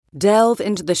Delve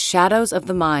into the shadows of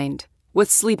the mind with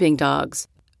Sleeping Dogs,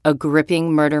 a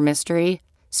gripping murder mystery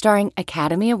starring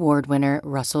Academy Award winner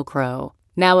Russell Crowe.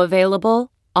 Now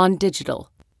available on digital.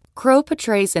 Crowe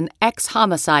portrays an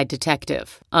ex-homicide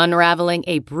detective unraveling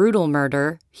a brutal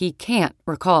murder he can't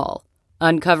recall.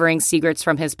 Uncovering secrets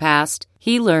from his past,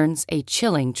 he learns a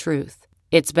chilling truth.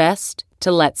 It's best to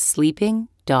let sleeping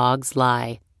dogs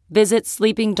lie. Visit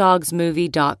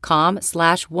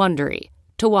sleepingdogsmovie.com/Wondery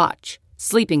to watch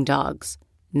Sleeping Dogs,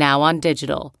 now on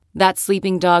digital. That's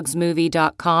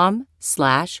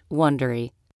sleepingdogsmovie.com/Wondery.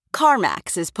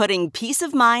 CarMax is putting peace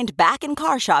of mind back in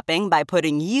car shopping by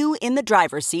putting you in the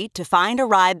driver's seat to find a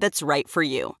ride that's right for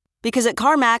you. Because at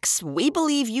CarMax, we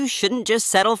believe you shouldn't just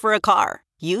settle for a car.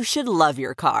 You should love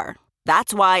your car.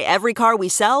 That's why every car we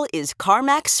sell is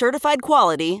CarMax certified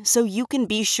quality, so you can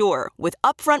be sure with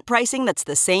upfront pricing that's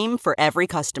the same for every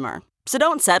customer. So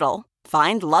don't settle.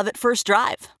 Find love at first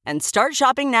drive and start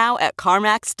shopping now at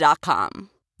CarMax.com.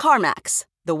 CarMax,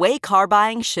 the way car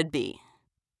buying should be.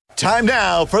 Time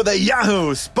now for the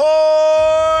Yahoo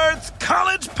Sports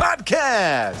College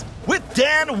Podcast with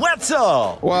Dan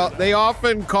Wetzel. Well, they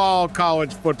often call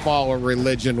college football a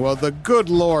religion. Well, the good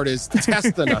Lord is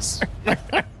testing us.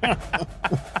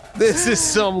 This is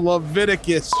some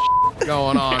Leviticus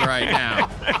going on right now.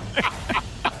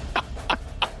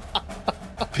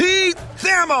 Pete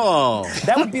Thamel.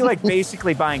 That would be like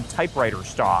basically buying typewriter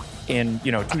stock in,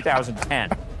 2010.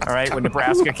 All right, when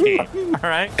Nebraska came. All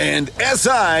right. And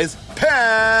SI's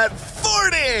Pat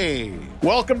Forty.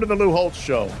 Welcome to the Lou Holtz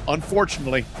Show.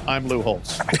 Unfortunately, I'm Lou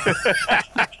Holtz.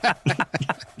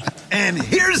 And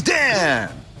here's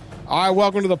Dan. All right,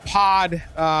 welcome to the pod,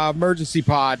 emergency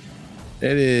pod.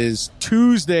 It is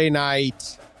Tuesday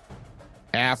night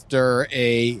after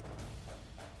a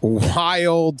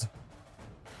wild,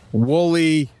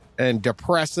 woolly, and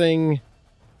depressing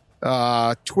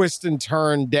twist and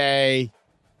turn day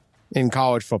in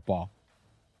college football.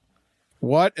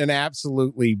 What an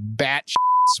absolutely batshit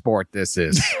sport this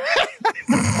is.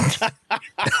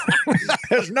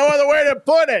 There's no other way to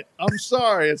put it. I'm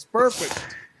sorry. It's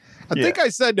perfect. I think I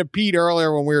said to Pete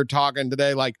earlier when we were talking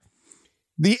today, like,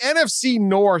 the NFC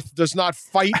North does not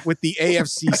fight with the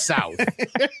AFC South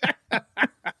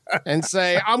and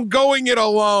say, I'm going it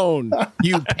alone,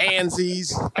 you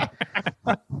pansies.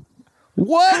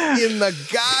 What in the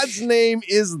God's name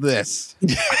is this?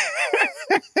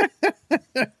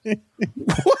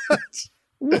 What?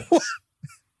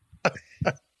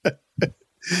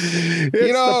 It's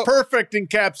the perfect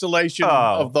encapsulation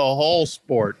of the whole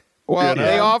sport. Well,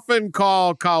 they often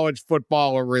call college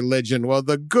football a religion. Well,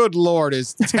 the good Lord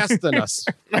is testing us.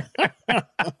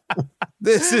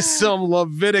 This is some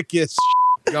Leviticus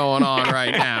going on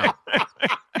right now.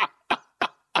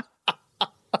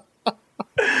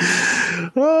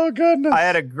 Oh, goodness. I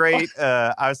had a great,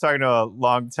 I was talking to a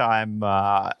longtime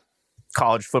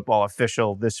college football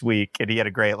official this week, and he had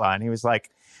a great line. He was like,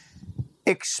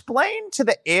 explain to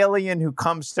the alien who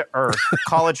comes to Earth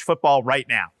college football right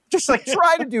now. Just like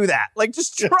try to do that. Like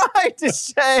just try to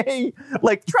say,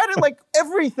 like try to like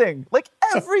everything. Like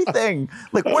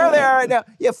where they are right now.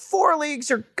 Yeah, 4 leagues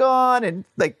are gone and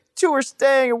like 2 are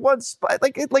staying in one spot.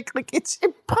 Like it's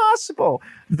impossible.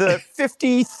 The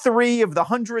 53 of the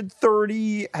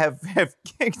 130 have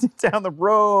kicked it down the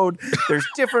road. There's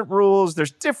different rules.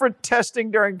 There's different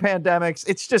testing during pandemics.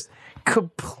 It's just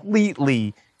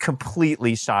completely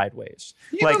sideways.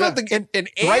 You like don't think an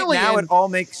alien... Right now it all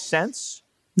makes sense.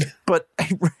 But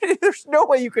there's no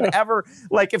way you could ever,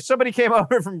 like, if somebody came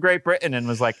over from Great Britain and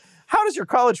was like, how does your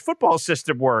college football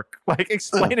system work? Like,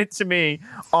 explain it to me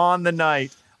on the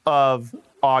night of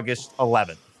August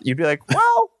 11th. You'd be like,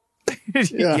 well,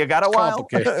 you got a while.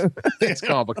 It's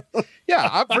complicated.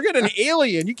 Yeah, forget an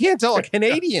alien. You can't tell a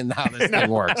Canadian how this thing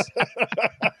works.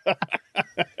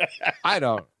 I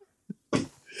don't.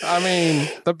 I mean,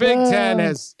 the Big Ten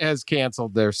has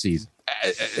canceled their season.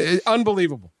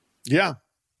 Unbelievable. Yeah.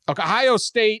 Ohio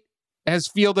State has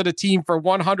fielded a team for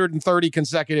 130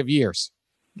 consecutive years.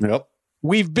 Yep.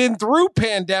 We've been through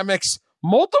pandemics,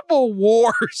 multiple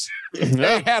wars.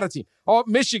 They had a team. Oh,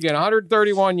 Michigan,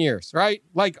 131 years, right?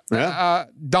 Like,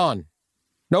 done.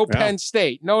 No Penn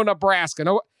State, no Nebraska,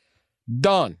 no,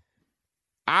 done.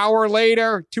 2 hours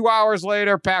later,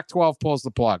 Pac-12 pulls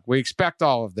the plug. We expect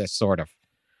all of this, sort of.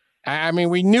 I mean,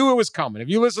 we knew it was coming. If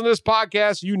you listen to this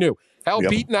podcast, you knew. Hell,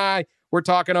 Pete and I were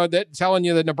talking about that, telling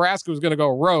you that Nebraska was going to go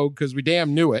rogue because we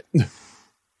damn knew it.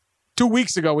 2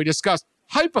 weeks ago, we discussed,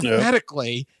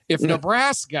 hypothetically, if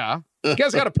Nebraska, you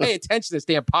guys got to pay attention to this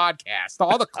damn podcast.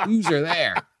 All the clues are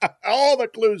there. All the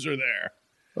clues are there.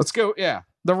 Let's go. Yeah.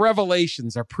 The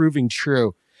revelations are proving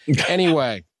true.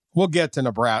 Anyway, We'll get to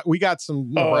Nebraska. We got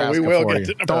some Nebraska we will for get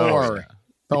you. to Don't Nebraska. worry.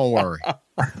 Don't worry.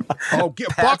 Pat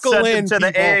Buckle sent in him to the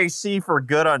people. AAC for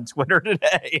good on Twitter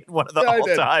today. One of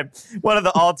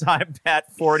the all-time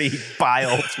Pat 40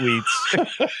 bile tweets.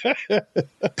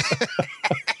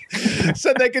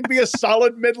 Said they could be a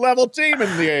solid mid-level team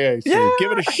in the AAC.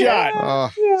 Give it a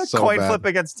shot. So Coin bad. flip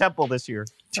against Temple this year.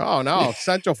 Oh no,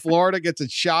 Central Florida gets a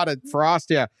shot at Frost.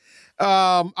 Yeah.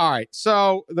 All right.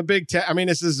 So the Big Ten. I mean,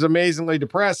 this is amazingly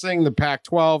depressing. The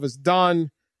Pac-12 is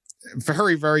done.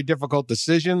 Very, very difficult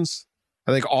decisions.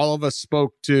 I think all of us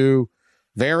spoke to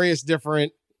various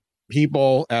different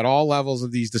people at all levels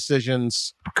of these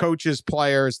decisions, coaches,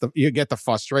 players. You get the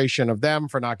frustration of them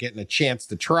for not getting a chance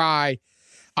to try.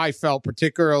 I felt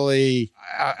particularly,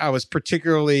 I was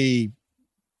particularly,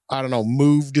 I don't know,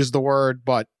 moved is the word,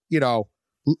 but,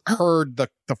 heard the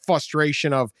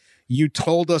frustration of, you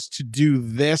told us to do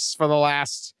this for the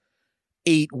last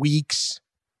 8 weeks.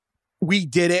 We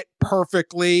did it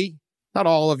perfectly. Not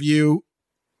all of you,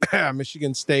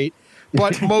 Michigan State,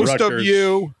 but most of Rutgers.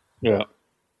 you. Yeah.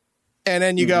 And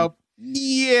then you go,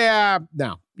 yeah,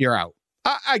 no, you're out.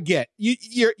 I get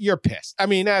you're pissed. I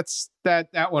mean,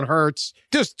 that one hurts.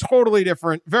 Just totally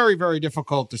different, very, very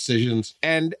difficult decisions.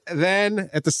 And then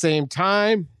at the same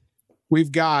time,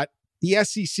 we've got the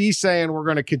SEC saying we're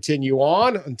going to continue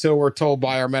on until we're told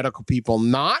by our medical people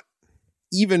not.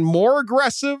 Even more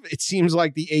aggressive, it seems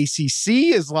like the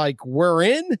ACC is like, we're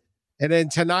in. And then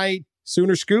tonight,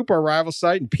 Sooner Scoop, our rival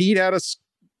site, and Pete had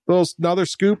another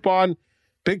scoop on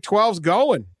Big 12's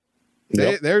going.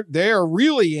 Yep. They're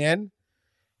really in.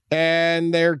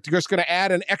 And they're just going to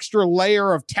add an extra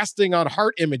layer of testing on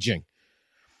heart imaging.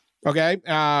 Okay.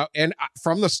 And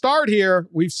from the start here,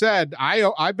 we've said,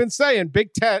 I've been saying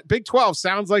Big 12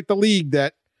 sounds like the league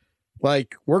that,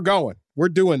 like, we're going. We're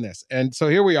doing this. And so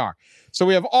here we are. So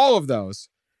we have all of those.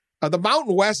 The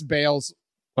Mountain West bails.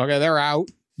 Okay, they're out.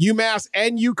 UMass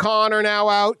and UConn are now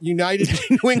out. New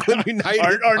England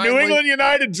United. Our New England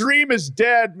United dream is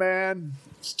dead, man.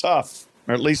 It's tough.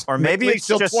 Or at least it's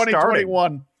till just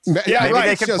 2021. Yeah, Maybe right.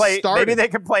 they can play. Maybe they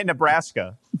can play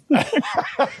Nebraska.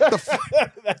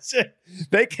 That's it.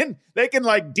 They can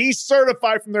like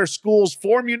decertify from their schools,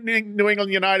 form New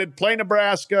England United, play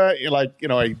Nebraska,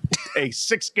 a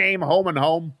 6-game home and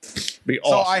home. Be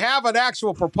awesome. So I have an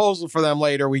actual proposal for them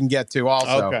later we can get to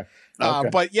also. Okay.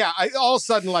 But yeah, all of a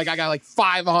sudden, like, I got like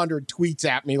 500 tweets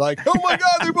at me like, oh my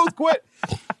God, they both quit.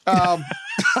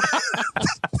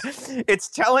 It's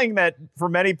telling that for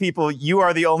many people, you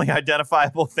are the only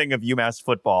identifiable thing of UMass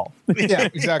football. Yeah,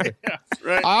 exactly.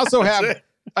 Right. I also have,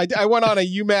 I went on a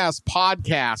UMass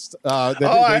podcast.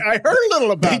 I heard a little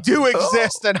about They do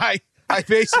exist, and I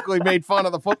basically made fun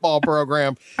of the football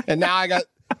program. And now I got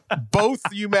both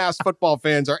UMass football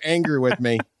fans are angry with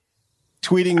me,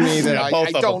 tweeting me that I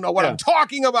don't know what I'm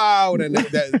talking about. And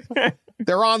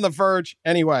they're on the verge.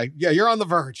 Anyway, yeah, you're on the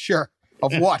verge. Sure.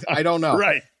 Of what? I don't know.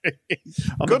 Right. On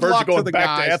Good the verge luck of going to the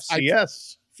back guys. to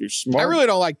FCS. If you're smart. I really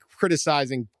don't like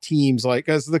criticizing teams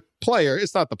because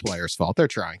it's not the player's fault. They're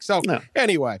trying. So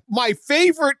Anyway, my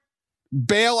favorite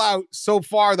bailout so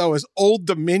far, though, is Old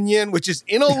Dominion, which is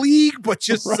in a league, but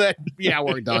just said, yeah,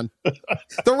 we're done.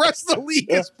 The rest of the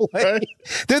league is playing. Right.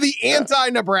 They're the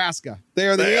anti-Nebraska. They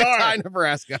are the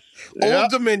anti-Nebraska. Old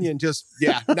Dominion,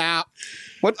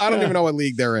 What? I don't even know what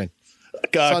league they're in.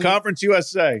 Conference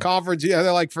USA. Conference, yeah,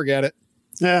 they're like, forget it.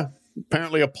 Yeah.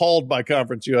 Apparently appalled by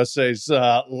Conference USA's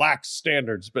lax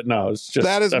standards, but no, it's just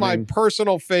that is my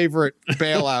personal favorite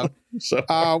bailout.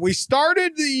 So we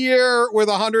started the year with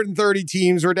 130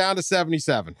 teams. We're down to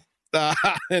 77.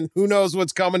 And who knows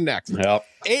what's coming next. Yep.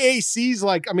 AAC's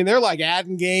like, I mean, they're like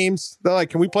adding games. They're like,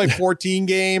 can we play 14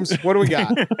 games? What do we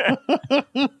got?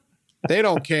 They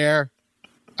don't care.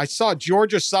 I saw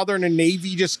Georgia Southern and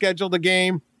Navy just scheduled a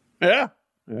game. Yeah.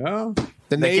 Yeah.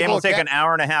 The game will take an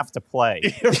hour and a half to play.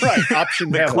 Right.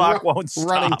 Option the clock won't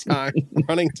stop.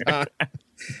 Running time.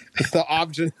 The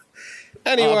option.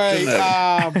 Anyway.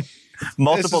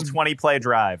 Multiple 20-play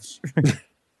drives.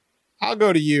 I'll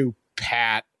go to you,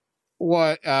 Pat.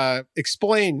 What?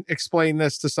 Explain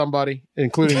this to somebody,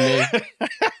 including me.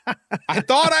 I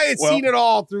thought I had seen it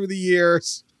all through the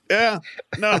years. Yeah.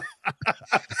 No.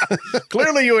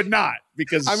 Clearly you would not,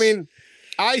 because I mean,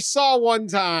 I saw one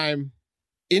time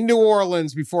in New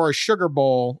Orleans before a Sugar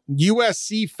Bowl,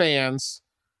 USC fans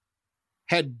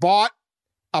had bought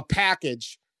a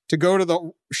package to go to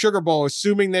the Sugar Bowl,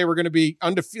 assuming they were going to be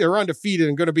undefeated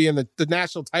and going to be in the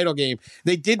national title game.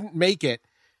 They didn't make it.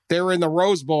 They were in the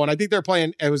Rose Bowl, and I think they're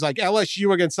playing, it was like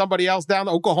LSU against somebody else down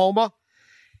in Oklahoma.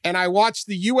 And I watched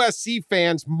the USC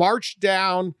fans march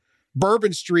down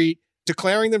Bourbon Street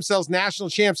declaring themselves national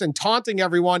champs and taunting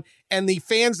everyone, and the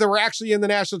fans that were actually in the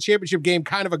national championship game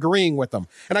kind of agreeing with them.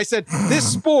 And I said,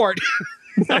 this sport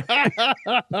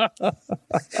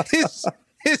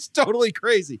is totally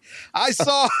crazy. I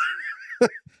saw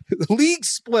the league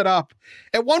split up.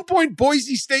 At one point,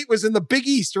 Boise State was in the Big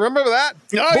East. Remember that? Oh,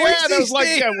 yeah, that was like,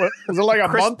 was it like a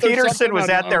Chris month Peterson or was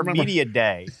at their remember. media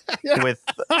day with,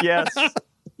 yes.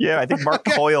 Yeah, I think Mark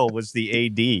Coyle was the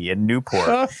AD in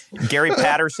Newport. Gary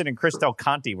Patterson and Chris Del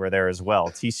Conte were there as well,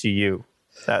 TCU.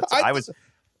 I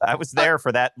was there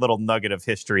for that little nugget of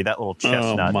history, that little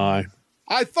chestnut. Oh, my.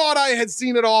 I thought I had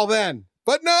seen it all then,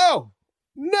 but no.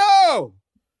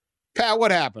 Pat,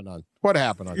 what happened on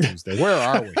Tuesday? Where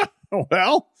are we?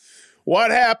 Well,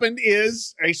 what happened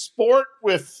is a sport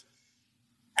with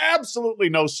absolutely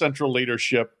no central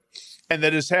leadership and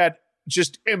that has had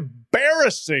just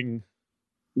embarrassing,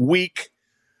 weak,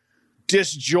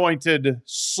 disjointed,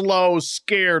 slow,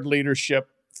 scared leadership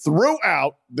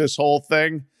throughout this whole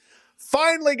thing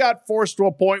finally got forced to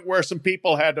a point where some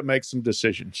people had to make some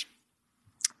decisions.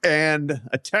 And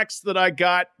a text that I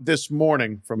got this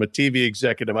morning from a TV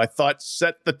executive I thought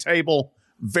set the table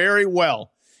very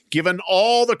well, given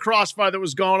all the crossfire that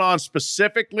was going on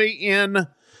specifically in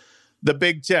the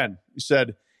Big Ten. He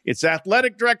said, it's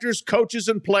athletic directors, coaches,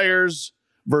 and players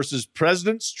versus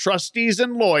presidents, trustees,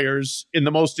 and lawyers in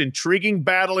the most intriguing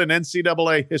battle in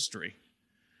NCAA history.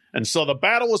 And so the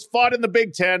battle was fought in the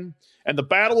Big Ten, and the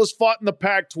battle was fought in the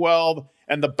Pac-12,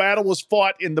 and the battle was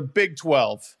fought in the Big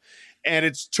 12. And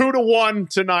it's 2-1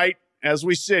 tonight as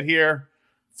we sit here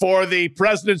for the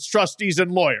presidents, trustees,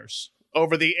 and lawyers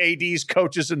over the ADs,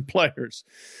 coaches, and players.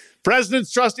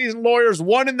 Presidents, trustees, and lawyers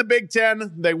won in the Big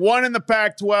Ten. They won in the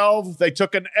Pac-12. They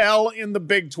took an L in the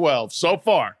Big 12 so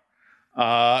far.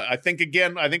 I think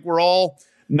we're all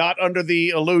not under the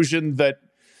illusion that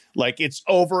like it's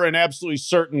over and absolutely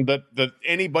certain that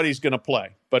anybody's going to play.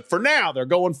 But for now, they're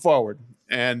going forward.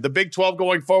 And the Big 12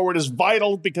 going forward is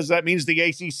vital because that means the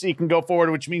ACC can go forward,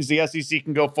 which means the SEC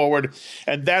can go forward.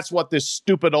 And that's what this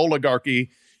stupid oligarchy,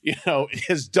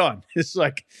 has done. It's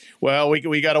like, well,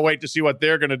 we got to wait to see what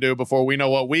they're going to do before we know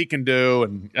what we can do.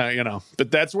 And,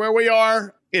 but that's where we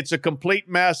are. It's a complete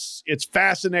mess. It's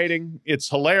fascinating. It's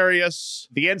hilarious.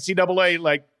 The NCAA,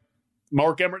 like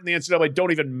Mark Emmert and the NCAA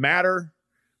don't even matter,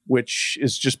 which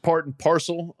is just part and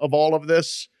parcel of all of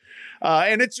this.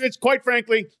 And it's quite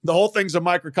frankly, the whole thing's a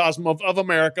microcosm of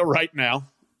America right now.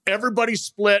 Everybody's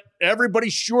split.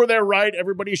 Everybody's sure they're right.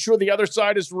 Everybody's sure the other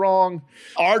side is wrong.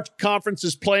 Our conference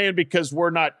is playing because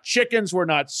we're not chickens. We're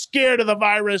not scared of the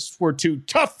virus. We're too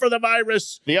tough for the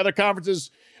virus. The other conferences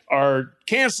are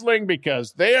canceling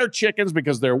because they are chickens,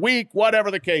 because they're weak, whatever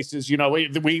the case is.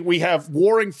 We have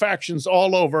warring factions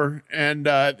all over, and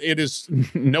it is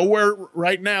nowhere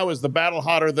right now is the battle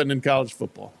hotter than in college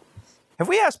football. Have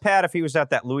we asked Pat if he was at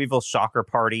that Louisville soccer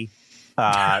party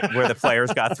where the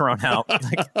players got thrown out?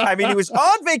 He was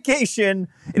on vacation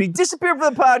and he disappeared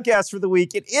from the podcast for the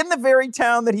week. And in the very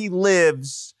town that he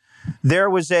lives, there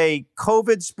was a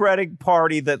COVID spreading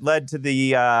party that led to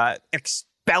the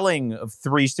expelling of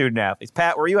 3 student athletes.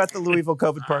 Pat, were you at the Louisville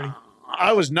COVID party?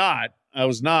 I was not. I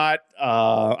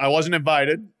wasn't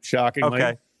invited, shockingly.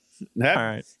 Okay. All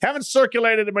right. Haven't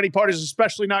circulated at many parties,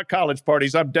 especially not college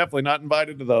parties. I'm definitely not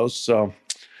invited to those. So,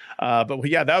 but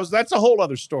yeah, that's a whole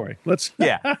other story.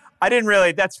 I couldn't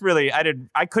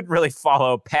really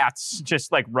follow Pat's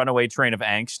just like runaway train of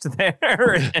angst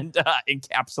there and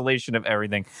encapsulation of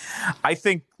everything. I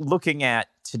think looking at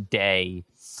today,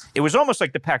 it was almost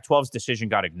like the Pac-12's decision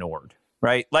got ignored.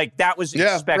 Right? Like that was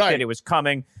expected. Right. It was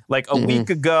coming. Like a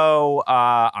week ago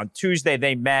on Tuesday,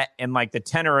 they met and like the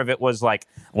tenor of it was like,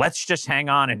 let's just hang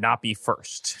on and not be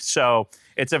first. So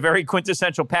it's a very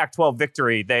quintessential Pac-12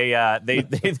 victory.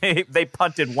 They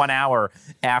punted 1 hour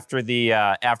after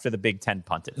the Big Ten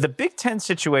punted. The Big Ten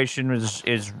situation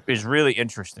is really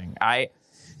interesting. I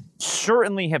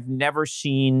certainly have never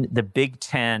seen the Big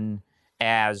Ten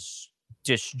as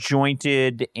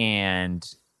disjointed and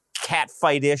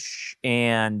catfight-ish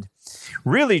and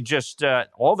really just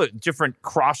all the different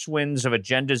crosswinds of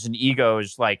agendas and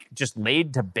egos like just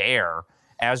laid to bear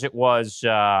as it was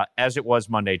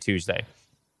Monday, Tuesday.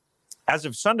 As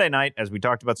of Sunday night, as we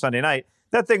talked about Sunday night,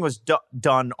 that thing was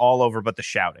done all over but the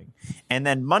shouting. And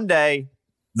then Monday,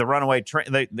 the runaway train,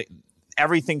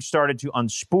 everything started to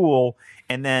unspool,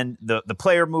 and then the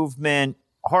player movement,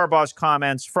 Harbaugh's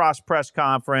comments, Frost press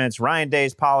conference, Ryan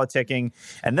Day's politicking,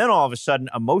 and then all of a sudden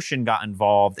emotion got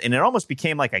involved, and it almost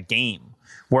became like a game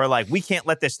where like we can't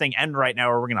let this thing end right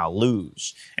now or we're going to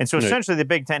lose. And so essentially the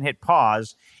Big Ten hit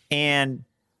pause, and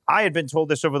I had been told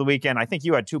this over the weekend. I think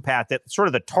you had too, Pat, that sort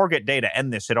of the target day to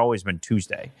end this had always been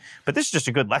Tuesday. But this is just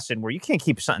a good lesson where you can't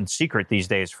keep something secret these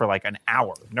days for like an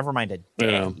hour, never mind a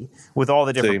day, with all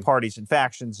the different parties and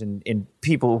factions and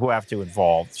people who have to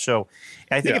involve. So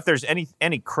I think if there's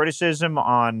any criticism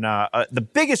on the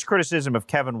biggest criticism of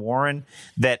Kevin Warren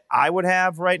that I would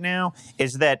have right now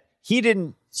is that he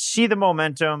didn't see the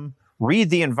momentum, read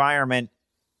the environment,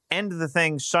 end the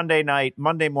thing Sunday night,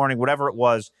 Monday morning, whatever it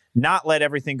was, not let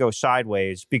everything go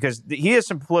sideways because he has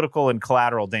some political and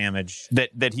collateral damage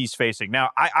that he's facing. Now,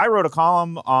 I wrote a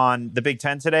column on the Big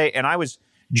Ten today, and I was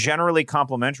generally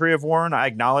complimentary of Warren. I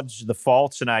acknowledged the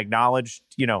faults, and I acknowledged,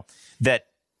 that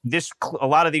a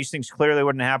lot of these things clearly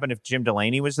wouldn't happen if Jim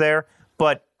Delaney was there.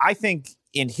 But I think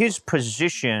in his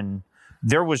position,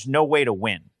 there was no way to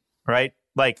win, right?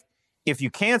 Like, if you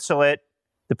cancel it,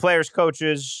 the players,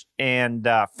 coaches, and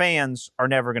fans are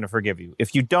never going to forgive you.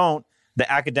 If you don't, the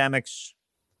academics,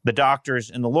 the doctors,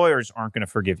 and the lawyers aren't going to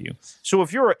forgive you. So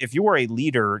if you are a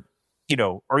leader,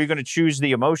 are you going to choose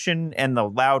the emotion and the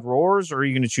loud roars, or are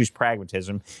you going to choose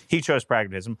pragmatism? He chose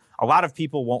pragmatism. A lot of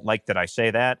people won't like that I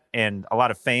say that, and a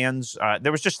lot of fans.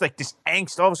 There was just like this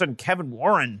angst. All of a sudden, Kevin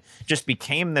Warren just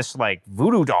became this like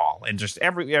voodoo doll, and just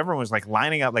everyone was like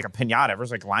lining up like a piñata. Everyone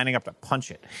was like lining up to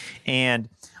punch it, and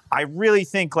I really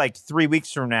think like 3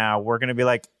 weeks from now, we're going to be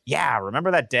like, yeah,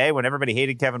 remember that day when everybody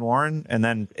hated Kevin Warren? And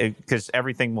then because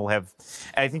everything will have,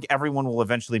 I think everyone will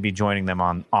eventually be joining them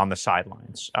on the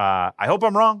sidelines. I hope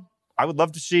I'm wrong. I would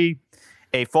love to see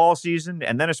a fall season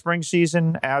and then a spring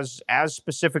season as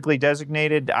specifically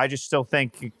designated. I just still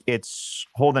think it's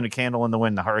holding a candle in the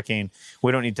wind, the hurricane.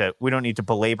 We don't need to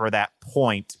belabor that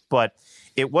point, but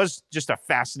it was just a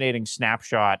fascinating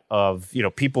snapshot of,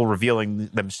 people revealing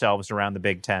themselves around the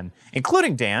Big Ten,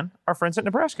 including Dan, our friends at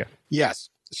Nebraska. Yes.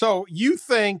 So you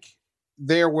think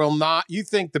you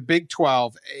think the Big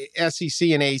 12, SEC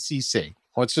and ACC,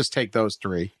 let's just take those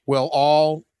three, will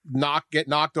all get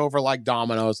knocked over like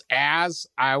dominoes, as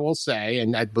I will say,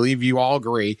 and I believe you all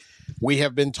agree, we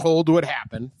have been told would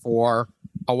happen for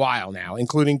a while now,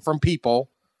 including from people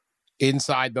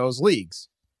inside those leagues.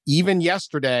 Even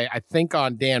yesterday, I think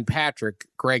on Dan Patrick,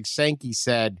 Greg Sankey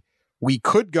said, we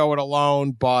could go it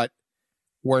alone, but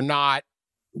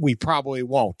we probably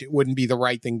won't. It wouldn't be the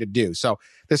right thing to do. So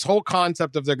this whole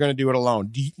concept of they're going to do it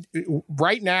alone,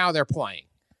 right now they're playing.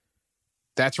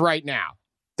 That's right now.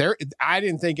 I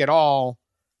didn't think at all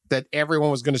that everyone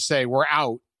was going to say we're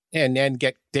out and then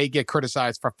they get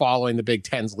criticized for following the Big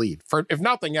Ten's lead. If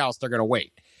nothing else, they're going to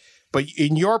wait. But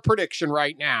in your prediction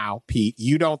right now, Pete,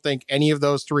 you don't think any of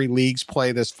those three leagues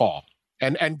play this fall.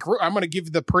 And I'm going to give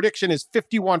you the prediction is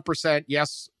 51%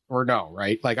 yes or no,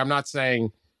 right? Like we're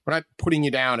not putting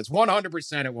you down. It's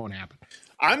 100% it won't happen.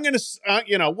 I'm going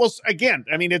to, again,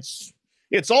 I mean,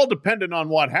 it's all dependent on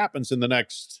what happens in the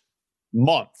next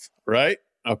month, right?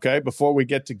 Okay, before we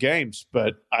get to games.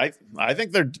 But I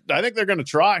think they're going to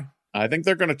try. I think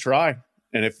they're going to try.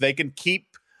 And if they can keep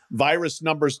virus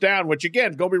numbers down, which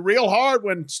again, going to be real hard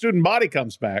when student body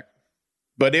comes back.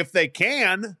 But if they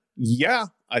can, yeah,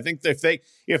 I think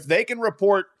if they can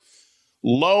report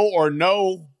low or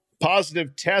no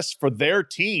positive tests for their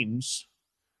teams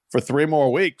for 3 more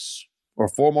weeks or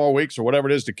 4 more weeks or whatever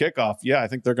it is to kickoff, yeah, I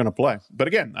think they're going to play. But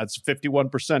again, that's a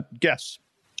 51% guess.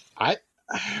 I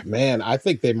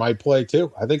think they might play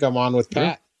too. I think I'm on with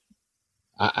Pat.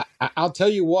 I'll tell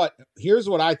you what, here's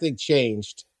what I think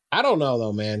changed. I don't know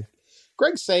though, man.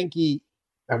 Greg Sankey,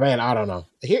 man, I don't know.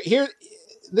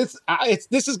 This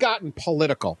has gotten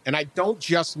political, and I don't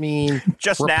just mean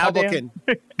just Republican.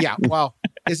 Now, yeah, well,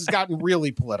 this has gotten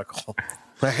really political,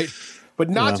 right? But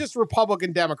not just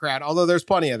Republican, Democrat, although there's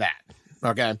plenty of that.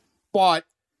 Okay, but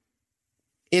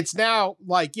it's now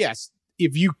like, yes,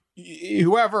 if you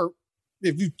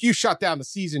shut down the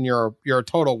season, you're a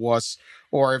total wuss,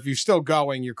 or if you're still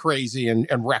going, you're crazy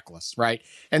and reckless, right?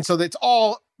 And so it's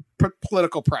all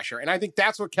political pressure, and I think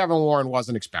that's what Kevin Warren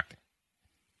wasn't expecting.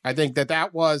 I think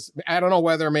that was, I don't know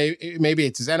whether maybe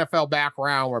it's his NFL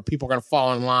background where people are going to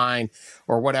fall in line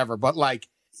or whatever, but like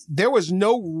there was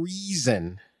no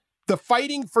reason. The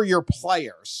fighting for your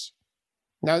players.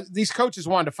 Now, these coaches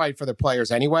wanted to fight for their players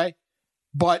anyway,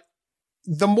 but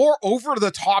the more over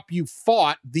the top you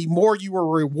fought, the more you were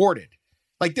rewarded.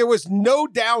 Like there was no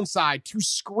downside to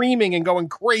screaming and going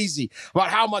crazy about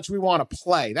how much we want to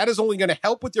play. That is only going to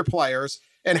help with your players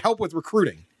and help with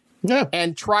recruiting. Yeah.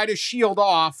 And try to shield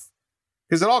off,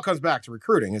 because it all comes back to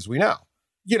recruiting, as we know.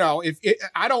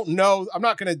 I don't know, I'm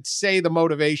not going to say the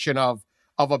motivation of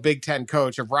a Big Ten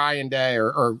coach, of Ryan Day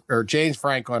or James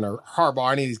Franklin or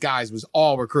Harbaugh, any of these guys was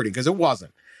all recruiting, because it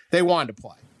wasn't. They wanted to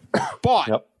play.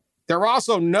 But they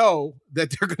also know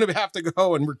that they're going to have to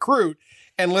go and recruit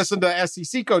and listen to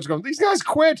SEC coach going, these guys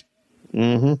quit.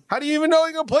 Mm-hmm. How do you even know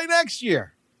you're going to play next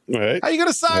year? Right. How are you going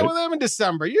to sign with them in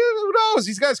December? Who knows?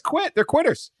 These guys quit. They're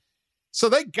quitters. So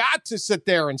they got to sit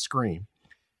there and scream.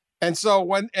 And so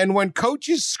when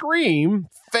coaches scream,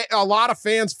 a lot of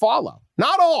fans follow.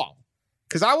 Not all.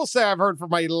 Because I will say I've heard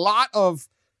from a lot of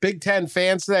Big Ten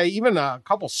fans today, even a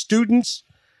couple students,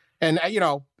 and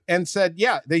said,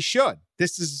 yeah, they should.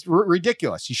 This is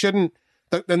ridiculous. You shouldn't.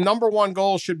 The number one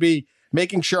goal should be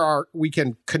making sure we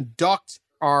can conduct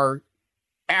our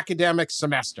academic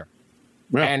semester.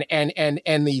 Right.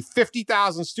 And the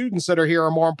 50,000 students that are here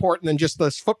are more important than just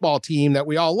this football team that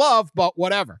we all love, but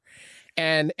whatever.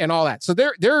 And all that. So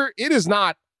it is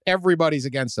not everybody's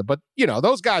against it, but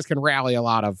those guys can rally a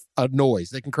lot of noise.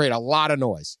 They can create a lot of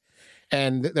noise.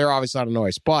 And they're obviously not a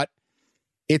noise, but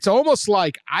it's almost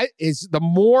like the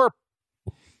more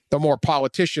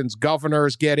politicians,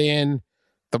 governors get in,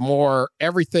 the more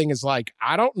everything is like,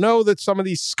 I don't know that some of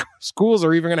these schools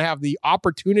are even going to have the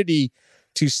opportunity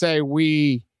to say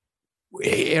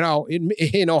in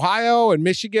Ohio and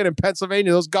Michigan and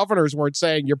Pennsylvania, those governors weren't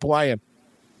saying you're playing.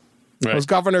 Right. Those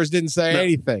governors didn't say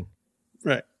anything.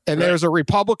 Right. And there's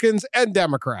Republicans and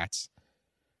Democrats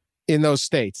in those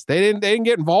states. They didn't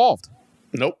get involved.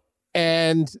 Nope.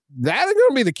 And that is going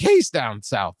to be the case down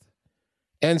south.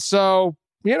 And so,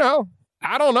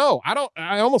 I don't know.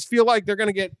 I almost feel like they're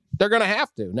going to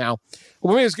have to. Now,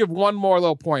 let me just give one more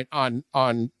little point on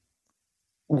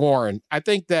Warren. I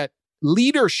think that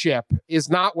leadership is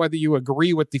not whether you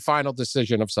agree with the final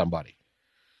decision of somebody.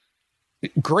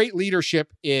 Great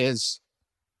leadership is,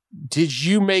 did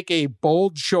you make a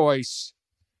bold choice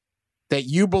that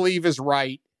you believe is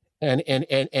right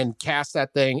and cast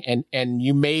that thing and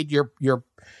you made your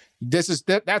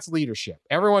that's leadership.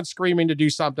 Everyone's screaming to do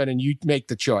something and you make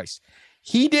the choice.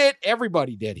 He did,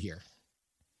 everybody did here.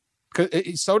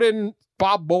 So didn't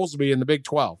Bob Bowlesby in the Big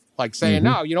 12, like saying,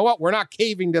 no, you know what? We're not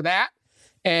caving to that.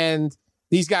 And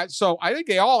these guys, so I think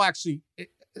they all actually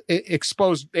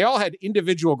exposed, they all had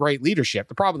individual great leadership.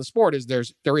 The problem in the sport is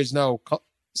there is no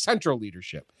central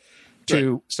leadership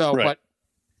So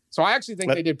I actually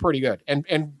think they did pretty good.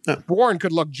 And Warren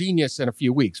could look genius in a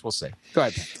few weeks. We'll see. Go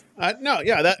ahead.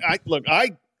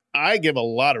 I give a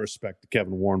lot of respect to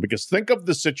Kevin Warren because think of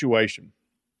the situation.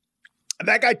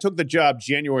 That guy took the job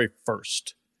January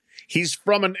 1st. He's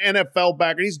from an NFL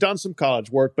background. He's done some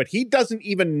college work, but he doesn't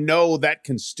even know that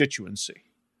constituency.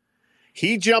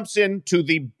 He jumps into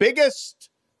the biggest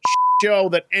show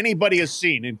that anybody has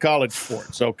seen in college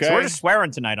sports. Okay, so we're just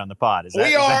swearing tonight on the pod.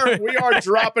 We are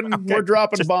dropping. Okay. We're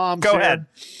dropping just bombs. Go ahead.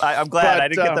 I'm glad I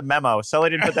didn't get the memo. Sully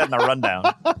didn't put that in the rundown.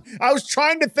 I was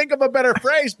trying to think of a better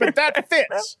phrase, but that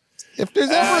fits. If there's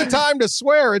ever a time to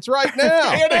swear, it's right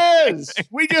now. It is.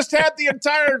 We just had the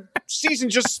entire season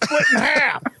just split in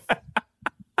half.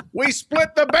 We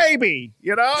split the baby.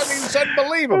 It's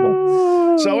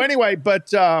unbelievable. So anyway, but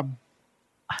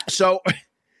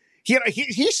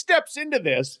he steps into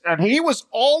this, and he was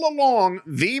all along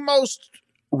the most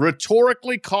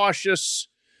rhetorically cautious,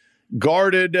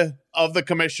 guarded of the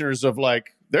commissioners of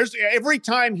every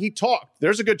time he talked,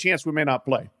 there's a good chance we may not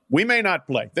play. We may not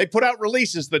play. They put out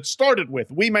releases that started with,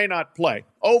 we may not play,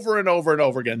 over and over and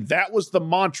over again. That was the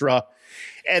mantra.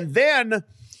 And then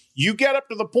you get up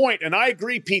to the point, and I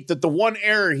agree, Pete, that the one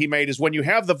error he made is when you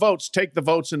have the votes, take the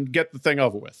votes and get the thing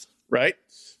over with, right?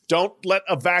 Don't let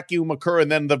a vacuum occur and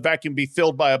then the vacuum be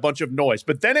filled by a bunch of noise.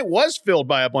 But then it was filled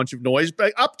by a bunch of noise,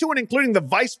 up to and including the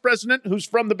vice president, who's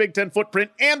from the Big Ten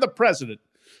footprint, and the president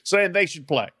saying they should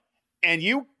play. And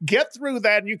you get through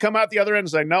that and you come out the other end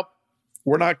and say, nope,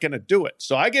 we're not going to do it.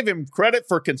 So I give him credit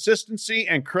for consistency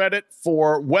and credit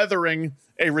for weathering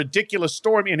a ridiculous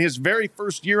storm in his very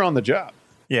first year on the job.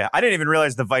 Yeah, I didn't even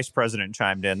realize the vice president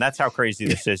chimed in. That's how crazy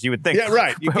this is. You would think, yeah,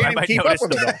 right. You can't even keep up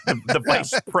with the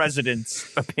vice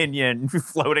president's opinion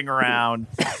floating around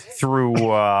through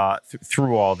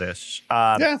all this.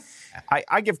 I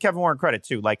give Kevin Warren credit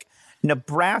too. Like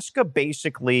Nebraska,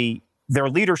 basically, their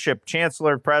leadership,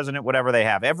 chancellor, president, whatever they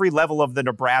have, every level of the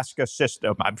Nebraska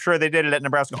system. I'm sure they did it at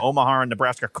Nebraska Omaha and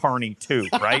Nebraska Kearney too,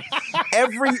 right?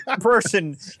 Every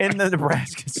person in the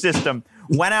Nebraska system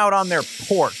went out on their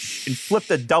porch and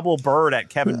flipped a double bird at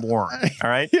Kevin Warren, all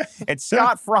right? And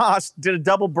Scott Frost did a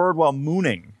double bird while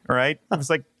mooning, all right? It was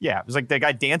like the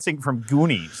guy dancing from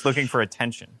Goonies looking for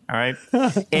attention, all right?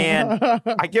 And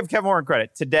I give Kevin Warren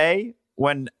credit. Today,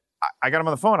 when I got him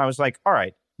on the phone, I was like, all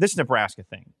right, this Nebraska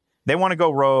thing. They want to go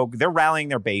rogue. They're rallying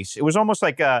their base. It was almost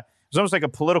like a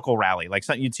political rally, like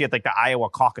something you'd see at like the Iowa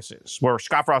caucuses, where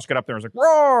Scott Frost got up there and was like,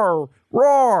 roar,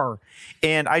 roar.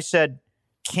 And I said,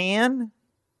 can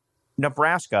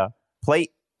Nebraska play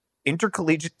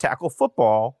intercollegiate tackle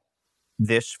football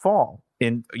this fall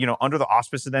under the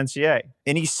auspice of the NCAA.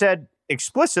 And he said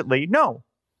explicitly, no,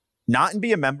 not and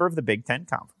be a member of the Big Ten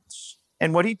Conference.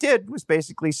 And what he did was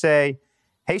basically say,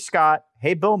 hey, Scott,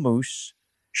 hey, Bill Moose,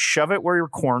 shove it where your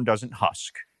corn doesn't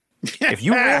husk. If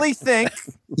you really think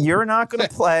you're not going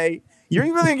to play, you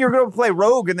really think you're going to play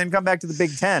rogue and then come back to the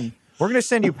Big Ten, we're going to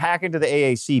send you back into the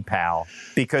AAC, pal,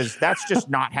 because that's just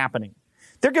not happening.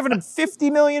 They're giving him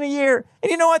 $50 million a year.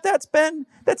 And you know what that's been?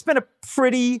 That's been a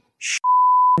pretty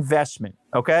investment,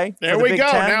 okay? There we go.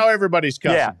 10. Now everybody's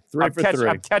cussing. Yeah, 3 for 3.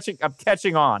 I'm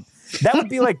catching on. That would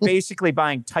be like basically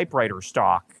buying typewriter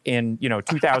stock in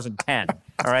 2010.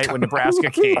 All right, when Nebraska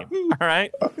came. All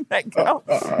right,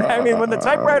 I mean, when the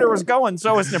typewriter was going,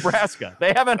 so was Nebraska.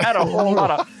 They haven't had a whole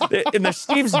lot of in the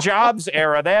Steve Jobs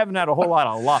era. They haven't had a whole lot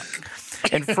of luck.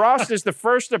 And Frost is the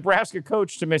first Nebraska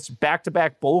coach to miss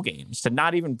back-to-back bowl games, to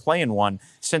not even play in one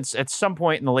since at some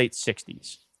point in the late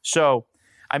 60s. So,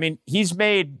 I mean, he's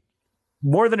made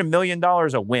more than $1 million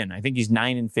a win. I think he's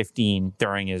 9-15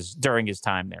 during his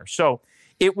time there. So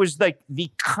it was like the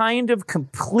kind of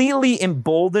completely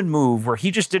emboldened move where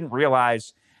he just didn't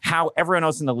realize how everyone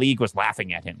else in the league was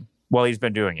laughing at him while he's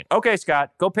been doing it. Okay,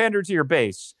 Scott, go pander to your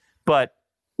base, but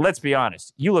let's be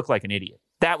honest, you look like an idiot.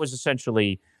 That was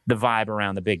essentially the vibe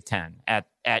around the Big Ten as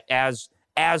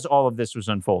all of this was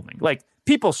unfolding. Like,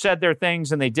 people said their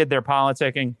things and they did their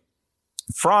politicking.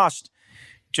 Frost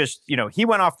just, he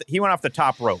went off the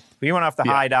top rope. He went off the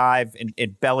high dive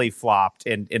and belly flopped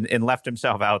and left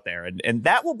himself out there. And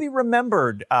that will be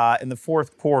remembered in the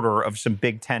fourth quarter of some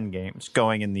Big Ten games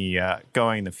going in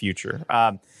the future.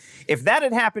 If that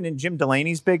had happened in Jim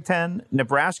Delaney's Big Ten,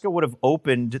 Nebraska would have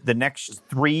opened the next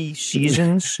 3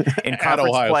 seasons in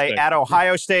conference play at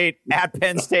Ohio State, at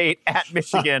Penn State, at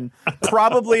Michigan,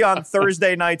 probably on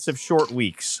Thursday nights of short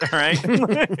weeks. All right,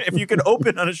 if you could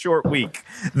open on a short week,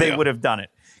 they would have done it,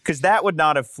 because that would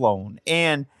not have flown.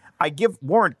 And I give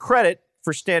Warren credit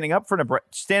for standing up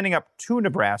to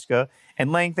Nebraska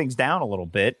and laying things down a little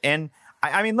bit. And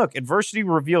I mean, look, adversity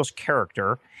reveals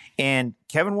character, and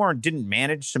Kevin Warren didn't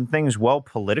manage some things well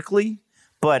politically,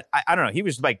 but I don't know. He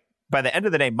was like, by the end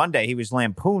of the day, Monday, he was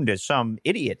lampooned as some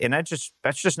idiot, and that's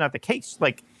just not the case.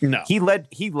 Like, no. He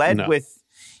led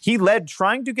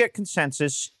trying to get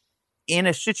consensus in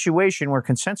a situation where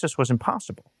consensus was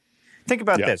impossible. Think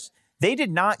about this. They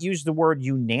did not use the word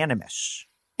unanimous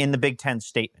in the Big Ten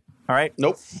statement. All right?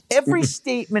 Nope. Every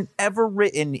statement ever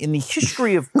written in the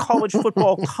history of college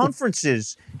football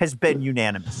conferences has been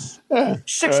unanimous.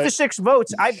 6-6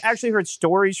 votes. I've actually heard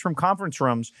stories from conference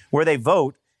rooms where they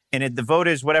vote, and the vote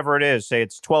is whatever it is. Say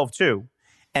it's 12-2.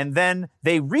 And then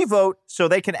they revote so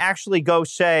they can actually go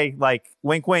say, like,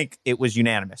 wink, wink, it was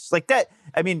unanimous. Like that.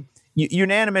 I mean,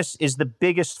 unanimous is the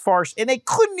biggest farce, and they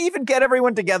couldn't even get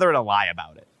everyone together to lie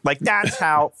about it. Like, that's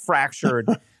how fractured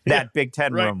that Big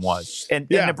Ten room was. And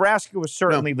Nebraska was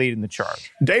certainly leading the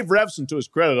charge. Dave Revson, to his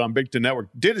credit on Big Ten Network,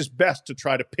 did his best to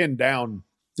try to pin down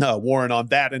Warren on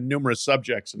that and numerous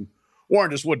subjects. And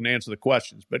Warren just wouldn't answer the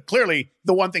questions. But clearly,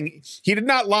 the one thing, he did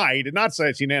not lie. He did not say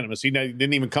it's unanimous. He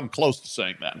didn't even come close to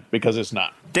saying that, because it's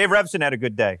not. Dave Revson had a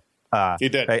good day. He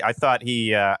did. I thought,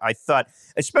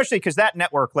 especially because that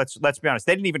network, let's be honest,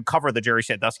 they didn't even cover the Jerry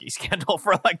Sandusky scandal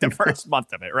for like the first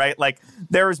month of it, right? Like,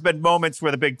 there's been moments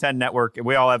where the Big Ten Network, and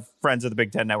we all have friends of the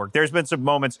Big Ten Network, there's been some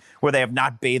moments where they have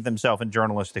not bathed themselves in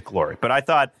journalistic glory. But I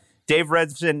thought Dave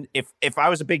Revson, if I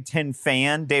was a Big Ten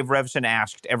fan, Dave Revson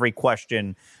asked every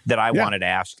question that I wanted to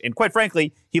ask. And quite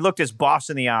frankly, he looked his boss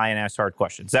in the eye and asked hard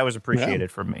questions. That was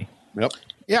appreciated from me. Yep.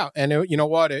 Yeah, and you know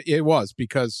what? It was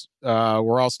because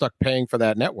we're all stuck paying for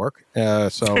that network.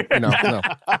 So, there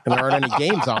aren't any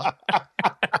games on.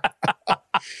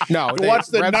 No, watch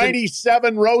the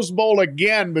 97 Rose Bowl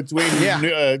again between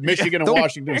Michigan and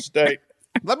Washington State.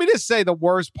 Let me just say the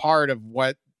worst part of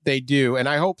what they do, and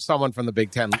I hope someone from the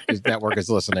Big Ten Network is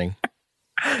listening.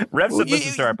 Revson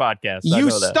listens to our podcast. You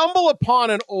stumble upon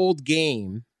an old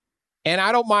game, and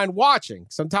I don't mind watching.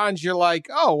 Sometimes you're like,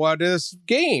 oh, what is this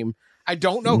game? I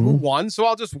don't know who won, so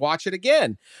I'll just watch it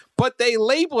again. But they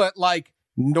label it like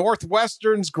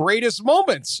Northwestern's greatest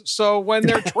moments. So when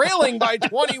they're trailing by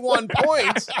 21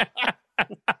 points,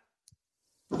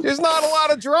 there's not a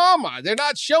lot of drama. They're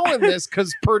not showing this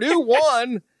because Purdue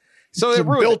won. So they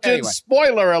ruined it. Built-in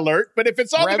spoiler alert. But if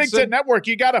it's on the Big Ten Network,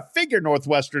 you got to figure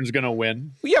Northwestern's going to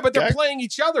win. Yeah, but they're playing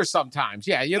each other sometimes.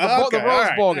 Yeah, the Rose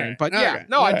Bowl game. But I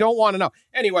don't want to know.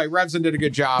 Anyway, Revson did a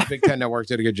good job. Big Ten Network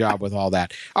did a good job with all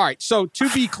that. All right, so to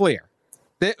be clear,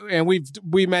 and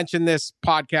we mentioned this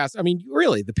podcast. I mean,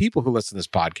 really, the people who listen to this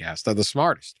podcast are the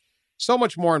smartest. So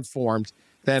much more informed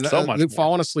than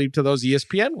falling asleep to those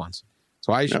ESPN ones. That's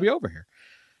why you should be over here.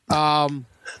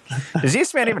 Does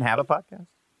ESPN even have a podcast?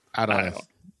 I don't know.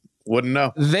 Wouldn't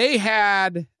know. They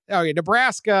had,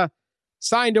 Nebraska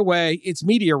signed away its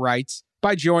media rights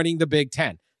by joining the Big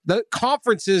Ten. The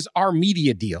conferences are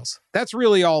media deals. That's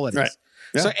really all it is. Right.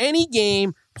 Yeah. So any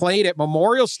game played at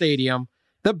Memorial Stadium,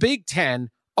 the Big Ten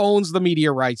owns the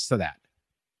media rights to that.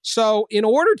 So in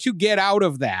order to get out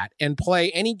of that and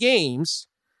play any games,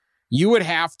 you would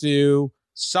have to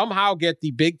somehow get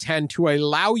the Big Ten to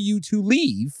allow you to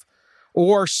leave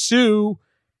or sue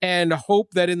and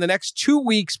hope that in the next 2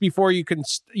 weeks before you can,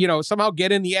 somehow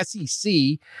get in the SEC.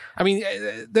 I mean,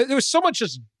 there was so much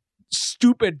just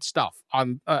stupid stuff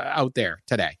on out there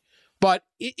today, but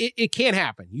it can't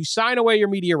happen. You sign away your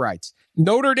media rights.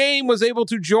 Notre Dame was able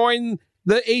to join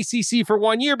the ACC for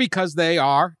 1 year because they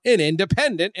are an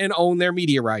independent and own their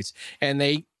media rights, and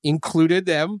they included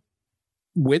them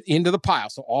into the pile.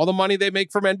 So all the money they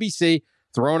make from NBC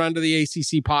thrown under the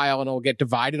ACC pile, and it'll get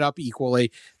divided up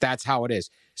equally. That's how it is.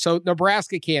 So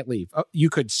Nebraska can't leave. You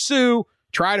could sue,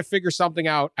 try to figure something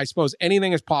out. I suppose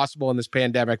anything is possible in this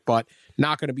pandemic, but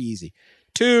not going to be easy.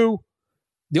 2,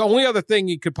 the only other thing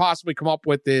you could possibly come up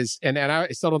with is, and I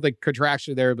still don't think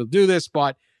contractually they're able to do this,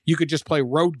 but you could just play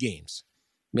road games.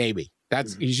 Maybe.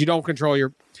 That's because you don't control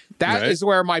your... That is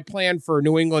where my plan for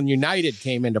New England United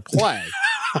came into play,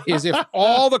 is if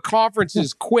all the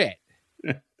conferences quit,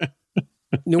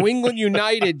 New England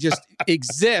United just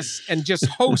exists and just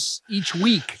hosts each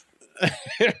week.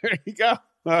 There you go.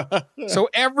 So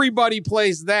everybody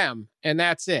plays them, and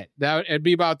that's it. It'd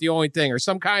be about the only thing. Or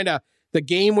some kind of... The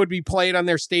game would be played on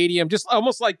their stadium, just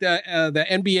almost like the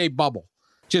NBA bubble.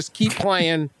 Just keep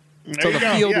playing till the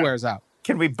field wears out.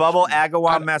 Can we bubble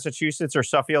Agawam, Massachusetts, or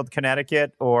Suffield,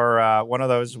 Connecticut, or one of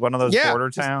those border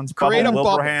towns? Create a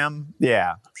Wilbraham.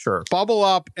 Yeah, sure. Bubble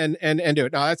up and do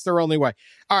it. No, that's their only way.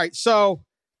 All right, so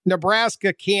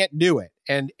Nebraska can't do it,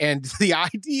 and the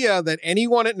idea that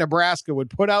anyone at Nebraska would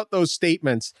put out those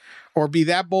statements or be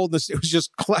that bold, it was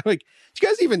just like, did you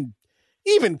guys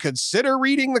even consider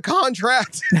reading the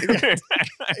contract?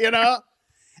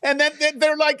 And then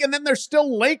they're like, and then they're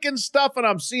still linking stuff. And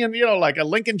I'm seeing, like a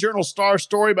Lincoln Journal Star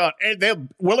story about they're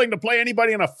willing to play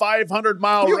anybody in a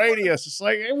 500-mile radius. It's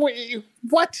like,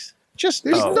 what? Just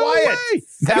there's no way.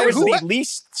 That was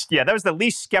the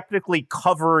least skeptically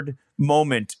covered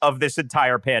moment of this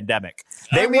entire pandemic.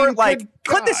 They weren't like,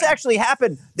 could this actually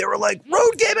happen? They were like,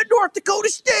 road game at North Dakota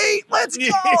State. Let's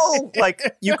go.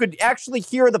 Like, you could actually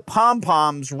hear the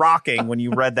pom-poms rocking when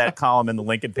you read that column in the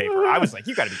Lincoln paper. I was like,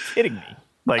 you got to be kidding me.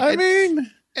 Like,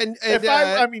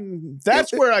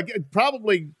 that's where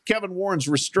probably Kevin Warren's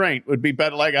restraint would be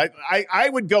better. Like I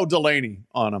would go Delaney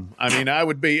on him. I mean, I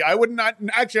wouldn't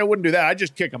do that. I'd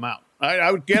just kick him out.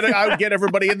 I would get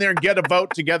everybody in there and get a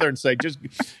vote together and say, just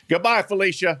goodbye,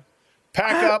 Felicia.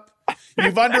 Pack up.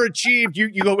 You've underachieved.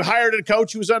 You hired a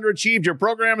coach who's underachieved. Your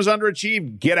program is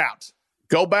underachieved. Get out.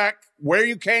 Go back where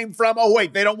you came from. Oh,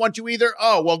 wait, they don't want you either.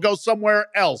 Oh, well, go somewhere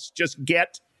else. Just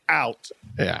get out.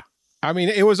 Yeah. I mean,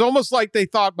 it was almost like they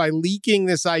thought by leaking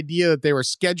this idea that they were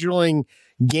scheduling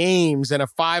games in a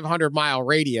 500-mile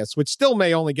radius, which still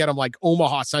may only get them like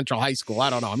Omaha Central High School. I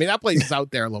don't know. I mean, that place is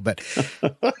out there a little bit.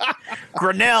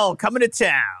 Grinnell coming to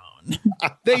town.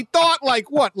 They thought like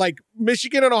what? Like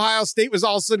Michigan and Ohio State was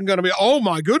all of a sudden going to be, oh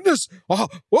my goodness. Oh,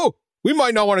 whoa, we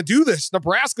might not want to do this.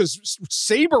 Nebraska's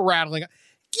saber rattling.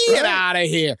 Get out of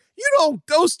here.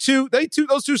 Those two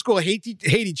schools hate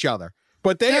each other.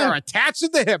 But they are attached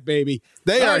at the hip, baby.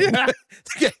 They are.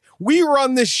 We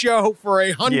run this show for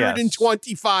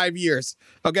 125 years,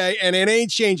 okay? And it ain't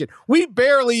changing. We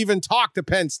barely even talk to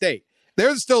Penn State.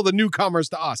 They're still the newcomers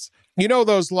to us. You know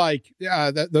those like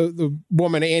the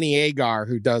woman Annie Agar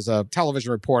who does a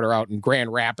television reporter out in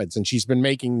Grand Rapids, and she's been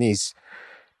making these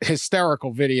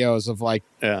hysterical videos of like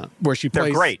where she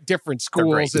plays different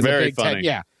schools in the Big Ten.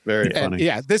 Yeah. Very funny.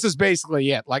 Yeah, this is basically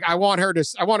it. Like I want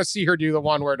to see her do the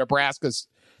one where Nebraska's,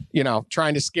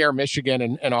 trying to scare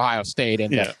Michigan and Ohio State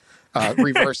and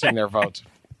reversing their votes.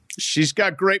 She's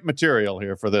got great material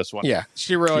here for this one. Yeah,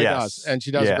 she really does. And she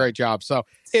does a great job. So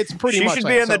it's pretty much. She should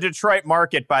be in the Detroit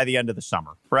market by the end of the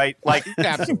summer, right? Like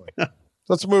absolutely.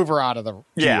 Let's move her out of the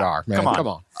GR, man.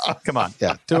 Come on.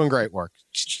 Yeah, doing great work.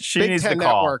 She needs the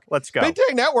call. Network. Let's go. Big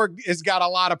Ten Network has got a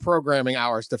lot of programming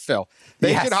hours to fill.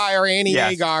 They could hire Annie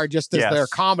Agar just as their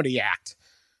comedy act,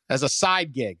 as a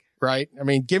side gig, right? I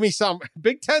mean, give me some.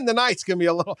 Big Ten tonight's going to be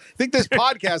a little. I think this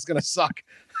podcast is going to suck.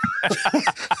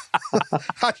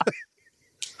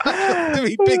 To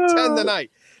be Big Ten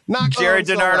tonight. Not Jerry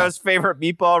going so well. DiNardo's favorite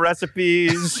meatball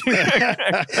recipes.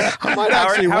 I might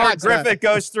actually Howard watch that. Griffith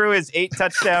goes through his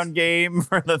 8-touchdown game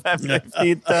for the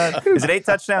 15th time. Is it 8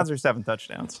 touchdowns or 7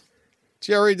 touchdowns?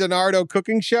 Jerry DiNardo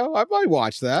cooking show. I might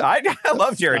watch that. I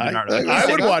love Jerry DiNardo.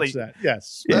 I would watch that.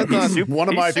 Yes. Yeah, That's he's one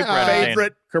of my super entertaining.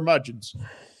 favorite curmudgeons.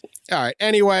 All right.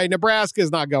 Anyway,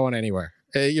 Nebraska's not going anywhere.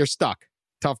 You're stuck.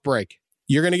 Tough break.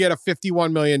 You're going to get a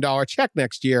 $51 million check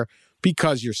next year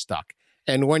because you're stuck.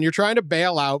 And when you're trying to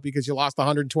bail out because you lost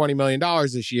 $120 million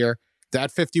this year,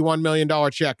 that $51 million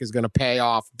check is going to pay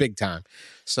off big time.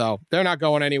 So they're not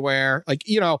going anywhere. Like,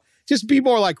 just be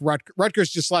more like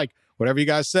Rutgers, just like, whatever you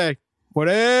guys say,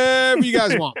 whatever you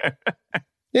guys want.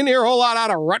 Didn't hear a whole lot out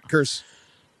of Rutgers.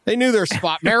 They knew their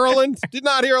spot. Maryland, did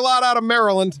not hear a lot out of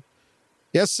Maryland.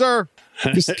 Yes, sir.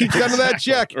 Just keep sending that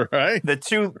check. Right. The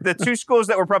two schools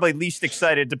that were probably least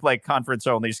excited to play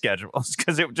conference-only schedules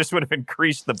because it just would have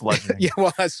increased the bludgeoning. Yeah,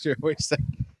 well, that's true.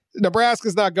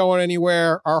 Nebraska's not going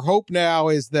anywhere. Our hope now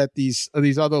is that these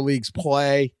other leagues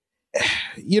play.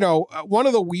 One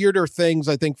of the weirder things,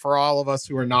 I think, for all of us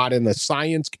who are not in the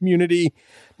science community,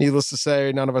 needless to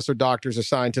say, none of us are doctors or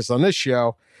scientists on this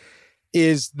show,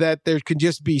 is that there can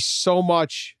just be so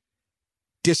much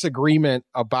disagreement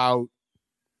about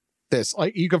this.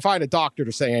 Like, you can find a doctor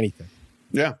to say anything.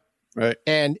 Yeah. Right.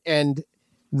 And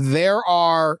there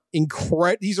are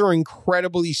these are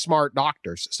incredibly smart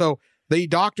doctors. So the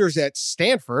doctors at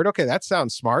Stanford, okay, that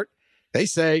sounds smart. They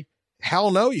say,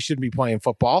 hell no, you shouldn't be playing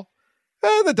football.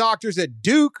 The doctors at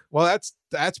Duke, well,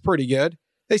 that's pretty good.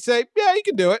 They say, yeah, you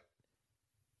can do it.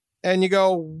 And you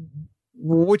go,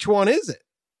 which one is it?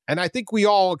 And I think we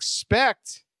all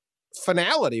expect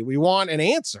finality. We want an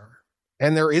answer,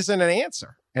 and there isn't an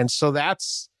answer. And so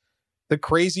that's the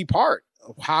crazy part.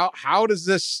 How does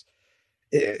this?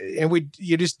 And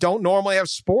you just don't normally have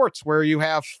sports where you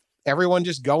have everyone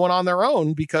just going on their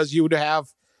own because you would have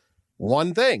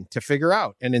one thing to figure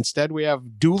out, and instead we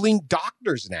have dueling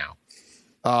doctors now,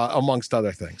 amongst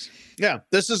other things. Yeah,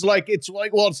 it's like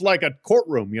a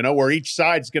courtroom, where each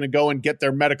side's going to go and get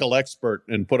their medical expert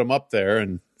and put them up there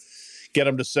and get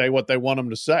them to say what they want them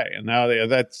to say. And now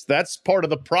that's part of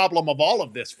the problem of all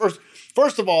of this.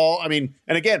 First of all, I mean,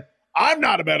 and again, I'm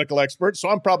not a medical expert, so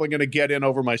I'm probably going to get in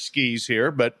over my skis here,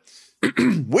 but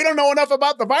we don't know enough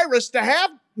about the virus to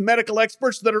have medical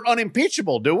experts that are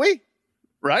unimpeachable, do we?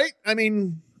 Right? I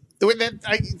mean,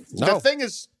 the thing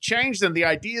has changed, and the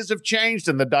ideas have changed,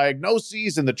 and the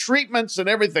diagnoses and the treatments and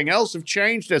everything else have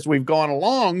changed as we've gone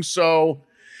along. So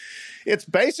it's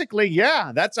basically,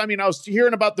 I was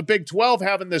hearing about the Big 12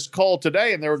 having this call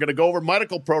today, and they were going to go over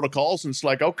medical protocols. And it's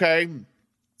like, okay,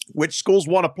 which schools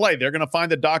want to play? They're going to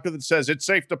find the doctor that says it's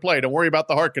safe to play. Don't worry about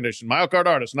the heart condition.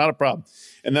 Myocarditis, not a problem.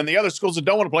 And then the other schools that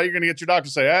don't want to play, you're going to get your doctor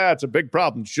to say, it's a big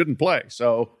problem. Shouldn't play.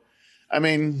 So, I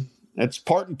mean, it's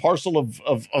part and parcel of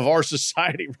our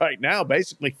society right now.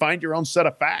 Basically, find your own set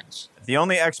of facts. The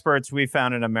only experts we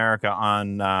found in America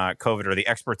on COVID are the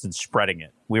experts in spreading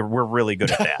it. We're really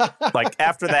good at that. Like,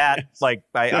 after that,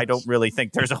 I don't really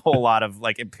think there's a whole lot of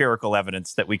empirical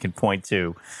evidence that we can point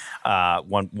to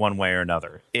one way or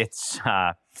another. It's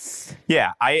I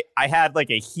had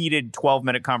a heated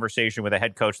 12-minute conversation with a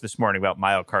head coach this morning about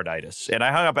myocarditis, and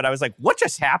I hung up and I was like, "What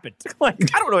just happened?" I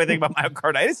don't know anything about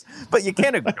myocarditis, but you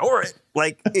can't ignore it.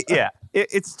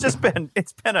 It's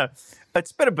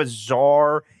been a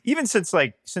bizarre, even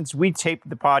since we taped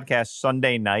the podcast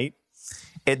Sunday night.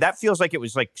 That feels like it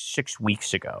was 6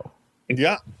 weeks ago.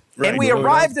 Yeah. Right. And we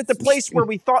arrived at the place where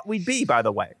we thought we'd be, by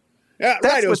the way. Yeah,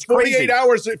 right. It was 48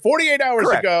 hours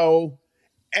Correct. ago.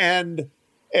 And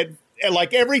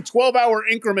every 12-hour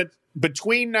increment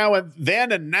between now and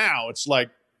then and now, it's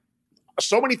like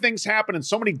so many things happen and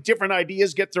so many different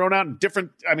ideas get thrown out and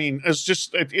it's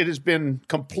just, it has been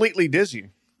completely dizzy,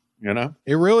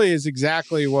 It really is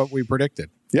exactly what we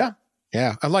predicted. Yeah.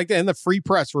 Yeah. I like that. And the Free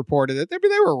Press reported it. They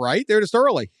were right. They're just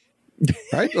early.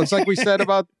 Right? It's like we said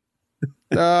about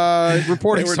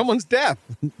reporting someone's death.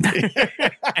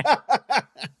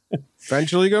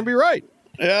 Eventually going to be right.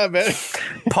 Yeah, man.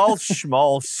 Paul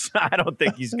Schmaltz. I don't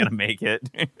think he's going to make it.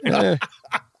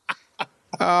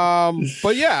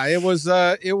 But yeah, it was.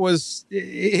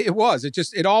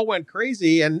 It all went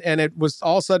crazy, and it was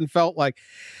all of a sudden felt like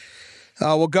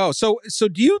we'll go. So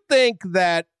do you think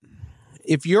that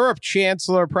if you're a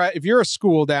chancellor, if you're a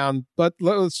school down, but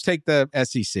let's take the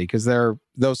SEC because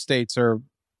those states are,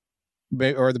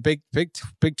 or the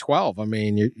Big 12. I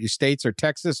mean, your states are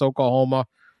Texas, Oklahoma,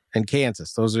 and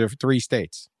Kansas. Those are 3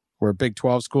 states where Big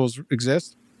 12 schools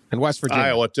exist, and West Virginia.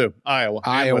 Iowa, too. Iowa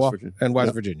and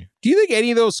West Virginia. Do you think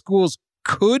any of those schools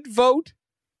could vote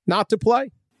not to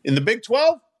play? In the Big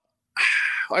 12?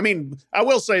 I mean, I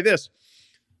will say this.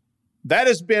 That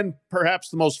has been perhaps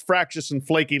the most fractious and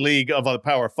flaky league of the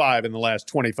Power Five in the last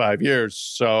 25 years.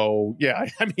 So, yeah,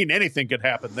 I mean, anything could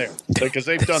happen there because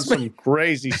they've done some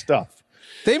crazy stuff.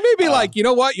 They may be like, you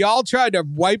know what? Y'all tried to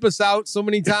wipe us out so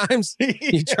many times.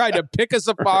 You tried to pick us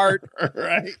apart,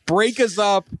 right? Break us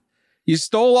up. You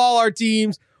stole all our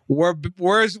teams. We're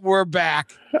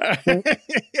back.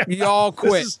 Y'all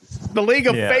quit. This is the league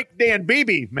of fake Dan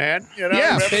Beebe, man. You know,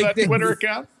 Yeah, remember fake that Dan Twitter Beebe.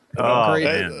 account? Oh, Great.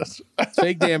 man.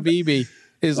 Fake Dan Beebe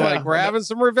is like, we're having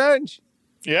some revenge.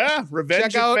 Yeah,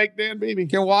 revenge Check out- of fake Dan Beebe. You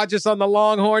can watch us on the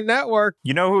Longhorn Network.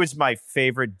 You know who was my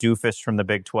favorite doofus from the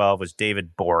Big 12 was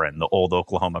David Boren, the old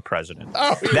Oklahoma president.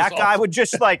 Oh, he was that guy awesome. would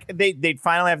just like, they'd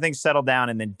finally have things settled down.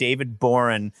 And then David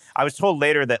Boren, I was told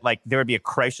later that like there would be a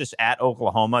crisis at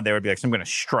Oklahoma. There would be like some kind of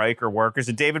strike or workers.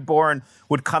 And David Boren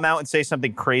would come out and say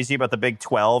something crazy about the Big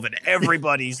 12. And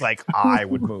everybody's like, I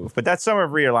would move. But that's summer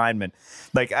of realignment.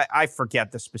 Like, I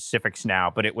forget the specifics now,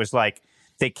 but it was like,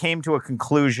 they came to a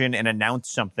conclusion and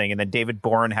announced something, and then David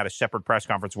Boren had a separate press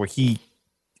conference where he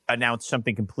announced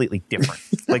something completely different.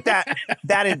 Like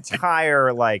that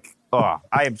entire like,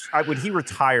 when he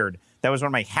retired, that was one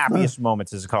of my happiest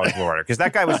moments as a college reporter because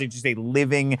that guy was just a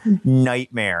living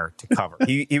nightmare to cover.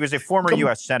 He was a former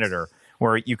U.S. senator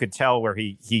where you could tell where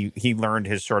he learned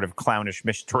his sort of clownish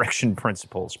misdirection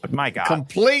principles. But my God,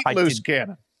 Complete loose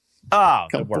cannon. Oh,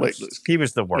 the Complete worst. loose. He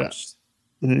was the worst.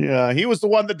 Yeah, he was the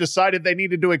one that decided they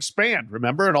needed to expand,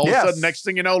 remember? And all of a sudden, next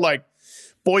thing you know, like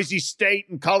Boise State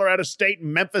and Colorado State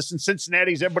and Memphis and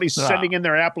Cincinnati's, everybody's sending in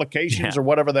their applications or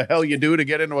whatever the hell you do to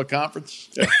get into a conference.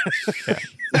 Yeah.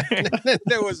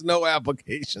 There was no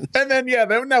application. And then,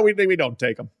 no, we don't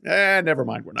take them. Never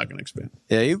mind. We're not going to expand.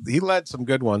 Yeah, he led some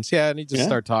good ones. Yeah, and he just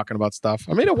started talking about stuff.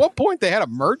 I mean, at one point, they had a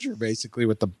merger basically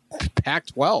with the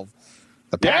Pac-12.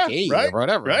 The Pac-8 or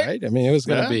whatever, right? I mean, it was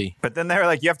going to be. But then they were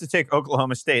like, you have to take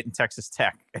Oklahoma State and Texas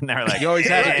Tech. And they're like, You always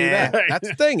had to do that. That's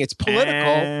the thing. It's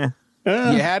political.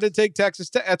 You had to take Texas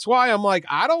Tech. That's why I'm like,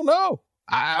 I don't know.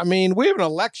 I mean, we have an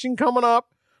election coming up.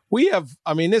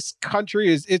 This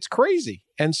country it's crazy.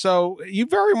 And so you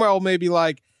very well may be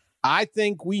like, I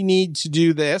think we need to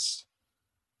do this,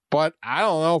 but I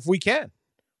don't know if we can.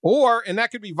 And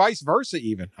that could be vice versa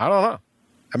even. I don't know.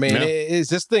 I mean, as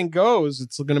this thing goes,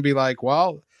 it's going to be like,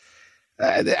 well,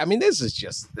 this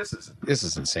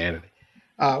is insanity.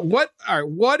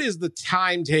 What is the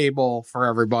timetable for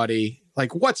everybody?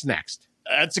 Like, what's next?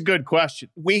 That's a good question.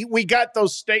 We got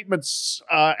those statements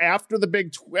after the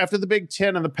Big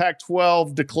Ten and the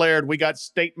Pac-12 declared. We got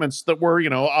statements that were,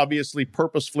 obviously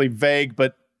purposefully vague,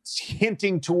 but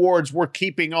hinting towards we're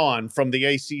keeping on from the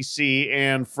ACC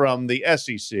and from the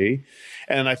SEC.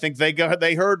 And I think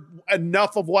they heard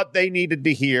enough of what they needed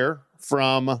to hear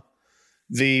from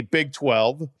the Big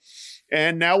 12.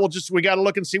 And now we got to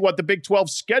look and see what the Big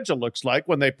 12 schedule looks like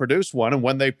when they produce one and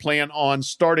when they plan on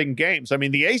starting games. I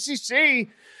mean, the ACC,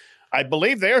 I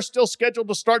believe they are still scheduled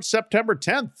to start September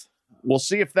 10th. We'll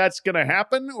see if that's going to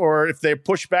happen or if they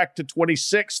push back to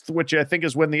 26th, which I think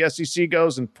is when the SEC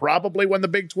goes and probably when the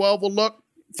Big 12 will look.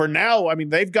 For now, I mean,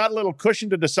 they've got a little cushion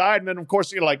to decide. And then, of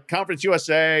course, like Conference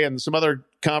USA and some other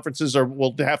conferences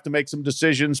will have to make some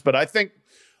decisions. But I think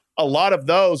a lot of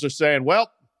those are saying, well,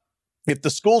 if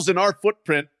the schools in our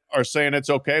footprint are saying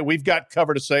it's okay, we've got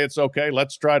cover to say it's okay.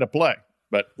 Let's try to play.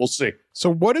 But we'll see. So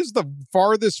what is the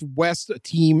farthest west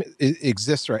team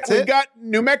exists right now? We've got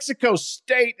New Mexico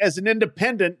State as an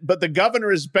independent, but the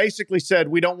governor has basically said,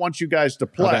 we don't want you guys to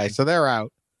play. Okay, so they're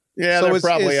out. Yeah, so they're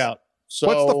probably out. So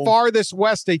what's the farthest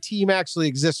west a team actually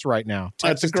exists right now?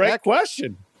 That's a great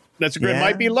question. That's a great.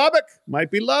 Might be Lubbock.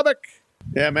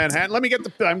 Yeah, Manhattan. Let me get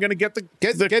the. I'm going to get the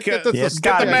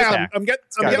map. I'm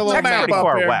getting the map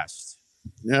up here. West.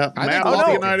 Yeah, map of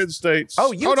the United States.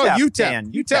 Oh, UTEP.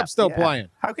 UTEP. UTEP's still playing.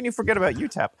 How can you forget about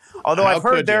UTEP? Although I've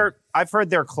heard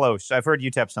they're close. I've heard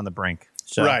UTEP's on the brink.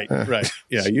 So. Right.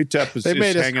 Yeah, UTEP is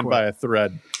hanging by a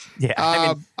thread. Yeah.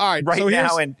 All right. Right so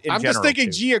now, I'm just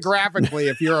thinking geographically,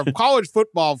 if you're a college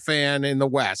football fan in the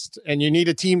West and you need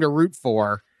a team to root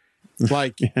for,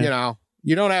 like,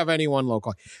 you don't have anyone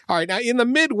locally. All right. Now, in the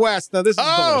Midwest, this is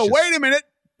delicious. Wait a minute.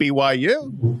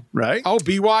 BYU, right? Oh,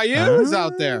 BYU is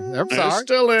out there. I'm They're sorry.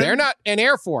 still in. They're not an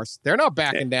Air Force. They're not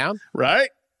backing down.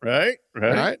 Right. All right.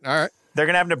 They're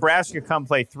going to have Nebraska come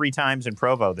play 3 times in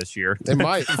Provo this year. They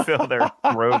might fill their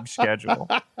rogue schedule.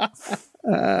 What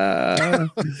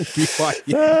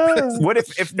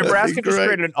if Nebraska just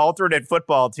created an alternate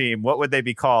football team? What would they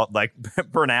be called? Like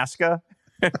Bernaska?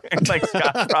 Like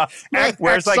Scott Frost.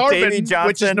 Where's like Davy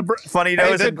Johnson, funny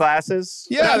nose and glasses?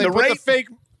 Yeah, they the put the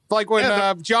Like when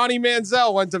Johnny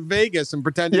Manziel went to Vegas and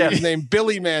pretended he was named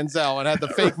Billy Manziel and had the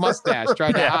fake mustache,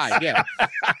 tried to hide. Yeah,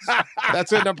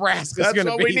 that's what Nebraska's going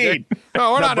to be. We need.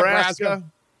 No, we're not Nebraska.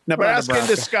 Nebraska in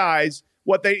disguise.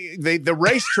 What the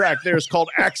racetrack there is called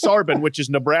Axarben, which is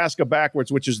Nebraska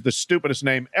backwards, which is the stupidest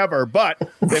name ever. But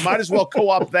they might as well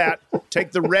co-opt that.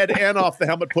 Take the red N off the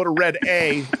helmet, put a red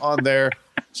A on there.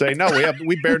 Say no,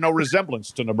 we bear no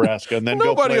resemblance to Nebraska, and then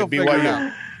nobody go play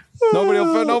BYU.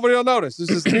 Nobody will notice. This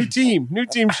is new team. New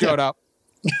team showed up.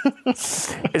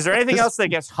 Is there anything else that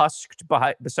gets husked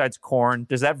besides corn?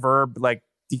 Does that verb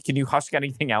can you husk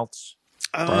anything else?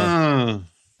 I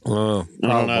don't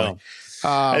know.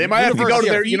 They might have to go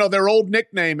to their old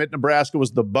nickname at Nebraska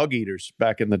was the Bug Eaters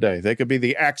back in the day. They could be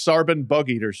the Axarben Bug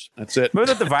Eaters. That's it.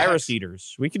 Maybe the Virus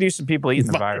Eaters. We could use some people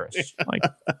eating the virus.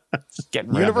 Just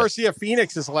getting University of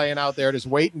Phoenix is laying out there just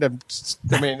waiting to.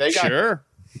 I mean, they got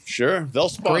sure. They'll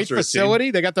sponsor great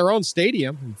facility. They got their own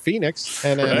stadium in Phoenix,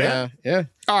 and yeah.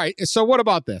 All right. So what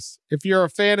about this? If you're a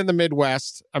fan in the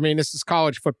Midwest, I mean, this is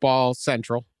college football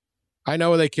central. I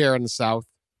know they care in the South,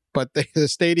 but the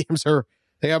stadiums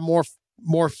they have more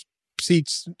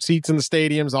seats in the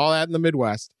stadiums, all that in the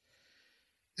Midwest.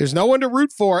 There's no one to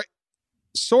root for,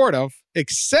 sort of,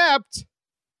 except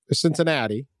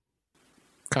Cincinnati.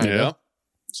 Kind of.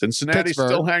 Cincinnati's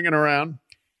still hanging around.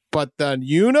 But the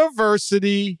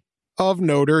University of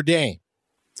Notre Dame.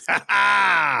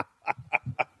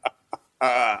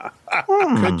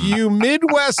 Could you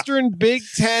Midwestern Big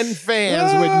Ten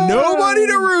fans with nobody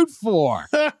to root for,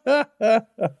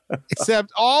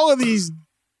 except all of these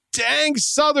dang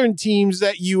Southern teams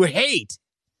that you hate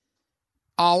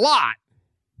a lot,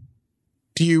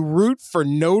 do you root for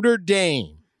Notre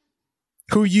Dame,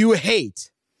 who you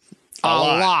hate a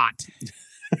lot?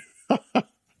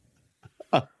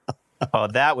 Oh,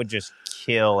 that would just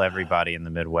kill everybody in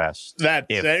the Midwest. This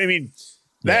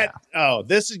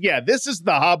is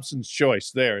the Hobson's choice.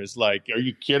 There is like, are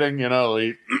you kidding?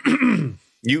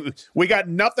 We got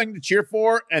nothing to cheer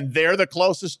for, and they're the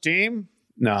closest team.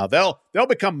 No, they'll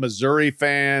become Missouri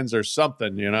fans or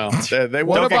something. They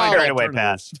won't get carried away,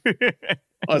 Pat.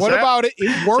 What about it?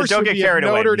 Worse don't get carried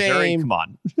away. Notre Missouri, Dame. come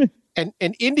on.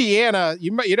 And Indiana,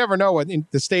 you never know what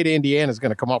the state of Indiana is going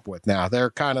to come up with. Now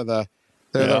they're kind of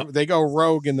they go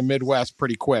rogue in the Midwest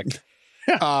pretty quick.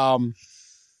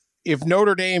 If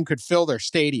Notre Dame could fill their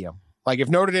stadium, like if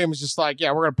Notre Dame was just like,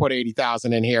 yeah, we're going to put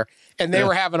 80,000 in here, and they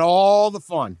were having all the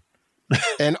fun,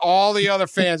 and all the other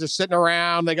fans are sitting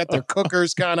around, they got their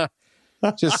cookers kind of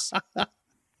just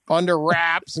under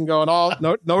wraps and going,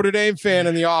 Notre Dame fan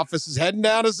in the office is heading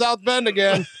down to South Bend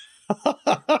again.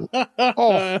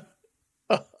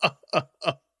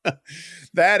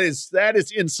 That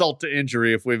is insult to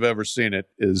injury if we've ever seen it.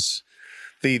 Is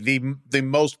the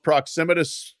most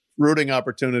proximitous rooting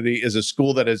opportunity is a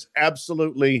school that has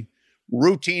absolutely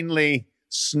routinely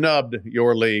snubbed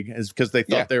your league is because they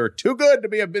thought they were too good to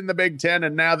be in the Big Ten,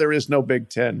 and now there is no Big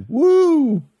Ten.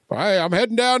 Woo! All right, I'm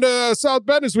heading down to South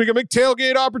Bend this week. A big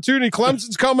tailgate opportunity.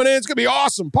 Clemson's coming in. It's going to be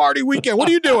awesome. Party weekend. What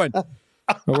are you doing?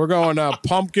 We're going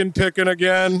pumpkin picking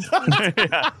again.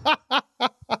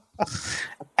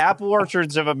 Apple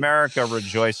Orchards of America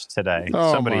rejoiced today.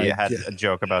 Somebody had a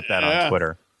joke about that on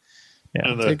Twitter.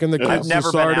 Yeah. Taking the kids I've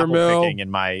never to been cider apple mill. picking in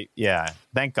my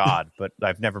thank God, but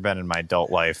I've never been in my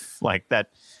adult life like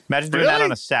that. Imagine doing that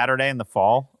on a Saturday in the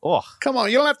fall. Oh, come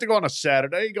on! You don't have to go on a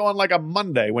Saturday. You go on like a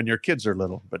Monday when your kids are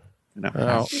little. But I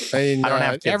don't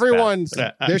have kids, everyone's.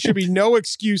 There should be no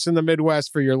excuse in the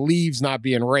Midwest for your leaves not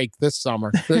being raked this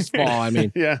fall. I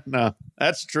mean, no,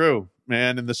 that's true,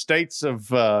 man. In the states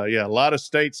of a lot of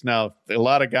states now, a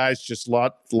lot of guys just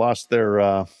lost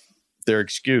their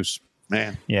excuse.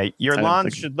 Man, yeah, your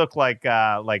lawns should look like the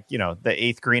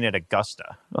 8th green at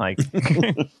Augusta. Like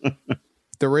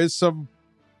there is some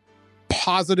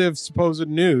positive supposed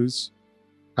news.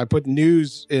 I put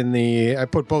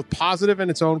both positive in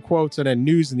its own quotes and then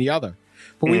news in the other.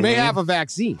 But we may have a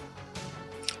vaccine.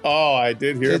 Oh, I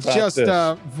did hear about this. It's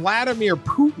just Vladimir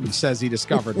Putin says he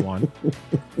discovered one.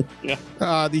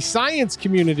 The science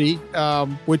community,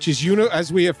 which is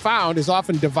as we have found, is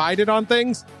often divided on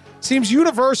things. Seems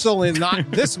universal in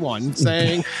not this one,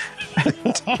 saying,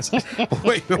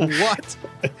 wait, what?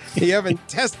 You haven't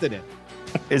tested it.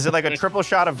 Is it like a triple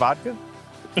shot of vodka?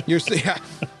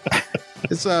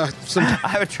 It's some.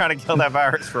 I've been trying to kill that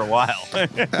virus for a while.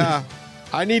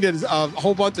 I needed a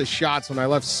whole bunch of shots when I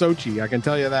left Sochi. I can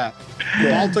tell you that.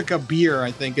 Baltica beer, I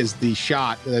think, is the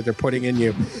shot that they're putting in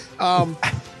you.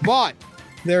 But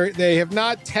they have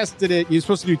not tested it. You're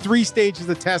supposed to do 3 stages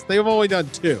of test. They've only done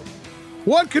 2.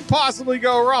 What could possibly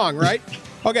go wrong, right?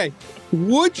 Okay,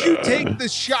 Would you take the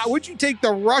shot? Would you take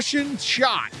the Russian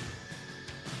shot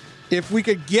if we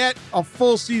could get a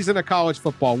full season of college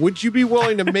football? Would you be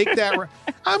willing to make that?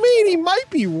 I mean, he might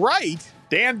be right.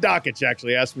 Dan Dockich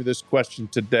actually asked me this question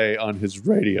today on his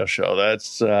radio show.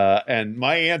 And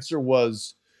my answer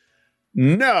was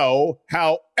no.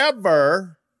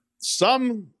 However,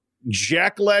 some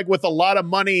jackleg with a lot of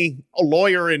money, a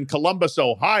lawyer in Columbus,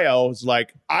 Ohio, is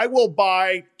like, I will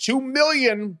buy 2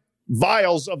 million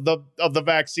vials of the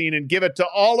vaccine and give it to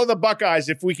all of the Buckeyes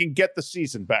if we can get the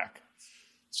season back.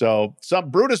 So some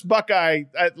Brutus Buckeye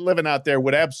living out there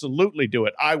would absolutely do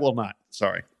it. I will not.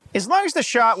 Sorry. As long as the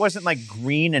shot wasn't like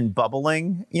green and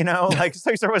bubbling, like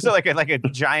there was like a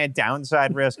giant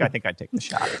downside risk, I think I'd take the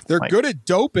shot. They're good at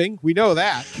doping. We know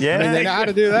that. Yeah. I mean, they know how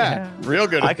to do that. Yeah. Real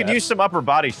good. I could use some upper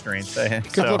body strength.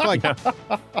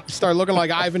 Start looking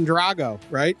like Ivan Drago,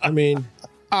 right? I mean,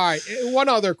 all right. One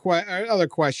other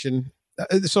question.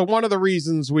 So one of the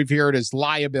reasons we've heard is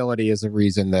liability is a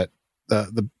reason that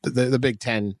the Big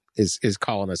Ten is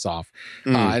calling us off,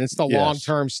 and it's the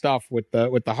long-term stuff with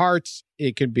the Hearts.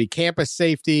 It can be campus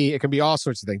safety. It can be all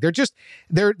sorts of things.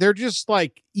 They're just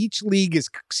like each league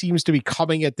seems to be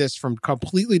coming at this from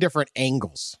completely different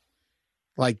angles.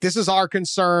 Like, this is our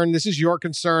concern, this is your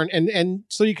concern, and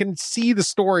so you can see the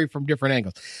story from different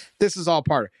angles. This is all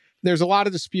part of it. There's a lot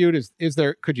of dispute. Is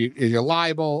you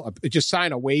liable? Just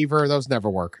sign a waiver. Those never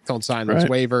work. Don't sign those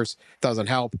waivers. Doesn't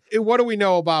help. What do we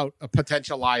know about a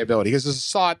potential liability? Because there's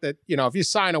a thought that, if you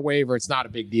sign a waiver, it's not a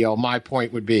big deal. My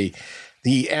point would be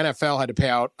the NFL had to pay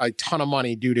out a ton of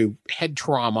money due to head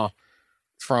trauma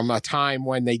from a time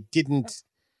when they didn't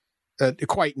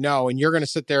quite know. And you're going to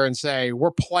sit there and say, we're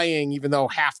playing even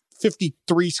though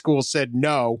 53 schools said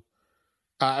no.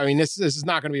 I mean, this is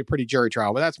not going to be a pretty jury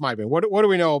trial, but that's my opinion. What do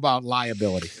we know about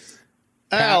liability?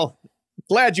 Al,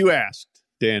 glad you asked,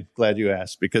 Dan. Glad you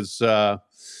asked, because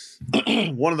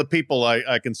one of the people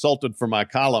I consulted for my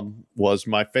column was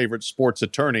my favorite sports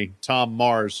attorney, Tom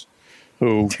Mars,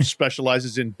 who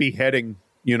specializes in beheading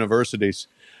universities.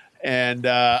 And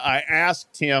I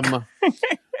asked him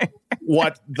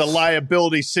what the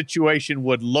liability situation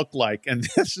would look like. And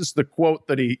this is the quote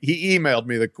that he emailed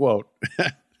me, the quote.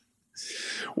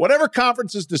 Whatever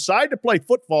conferences decide to play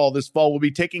football this fall will be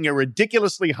taking a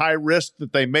ridiculously high risk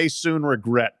that they may soon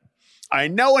regret. I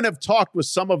know and have talked with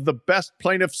some of the best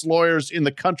plaintiffs' lawyers in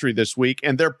the country this week,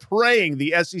 and they're praying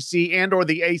the SEC and or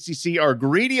the ACC are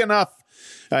greedy enough,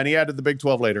 and he added the Big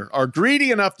 12 later, are greedy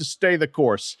enough to stay the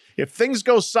course. If things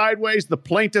go sideways, the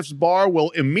plaintiffs' bar will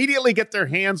immediately get their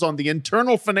hands on the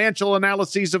internal financial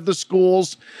analyses of the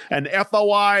schools, an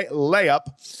FOI layup,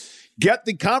 get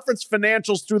the conference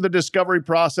financials through the discovery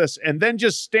process, and then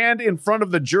just stand in front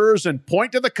of the jurors and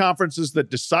point to the conferences that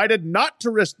decided not to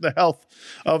risk the health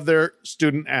of their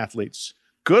student athletes.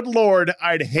 Good Lord,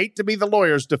 I'd hate to be the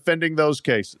lawyers defending those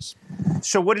cases.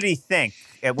 So what did he think?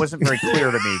 It wasn't very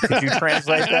clear to me. Could you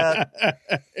translate that?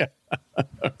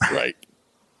 Right.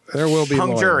 There will be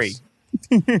hung lawyers. Jury.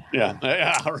 Yeah,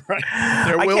 right.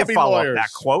 There will can't be follow lawyers. up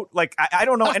that quote. Like, I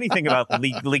don't know anything about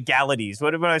legalities.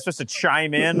 What am I supposed to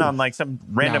chime in on like some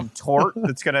random tort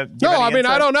that's going to give No, I mean,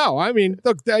 insight? I don't know. I mean,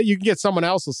 look, you can get someone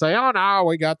else to say, oh, no,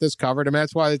 we got this covered. And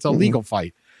that's why it's a legal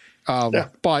fight.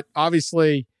 But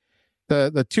obviously,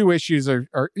 the two issues are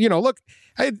look,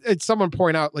 I had someone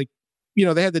point out, like,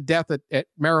 they had the death at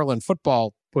Maryland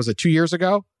football, was it 2 years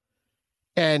ago?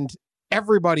 And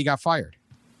everybody got fired.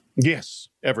 Yes,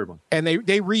 everyone. And they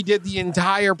redid the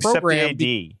entire program. Except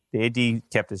the AD. The AD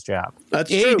kept his job. That's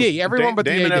the true. AD, everyone but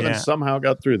the Damon AD. Evans somehow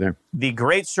got through there. The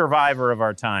great survivor of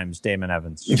our times, Damon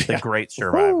Evans. The great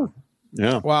survivor.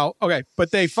 Yeah. Well, okay,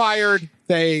 but they fired.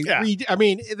 I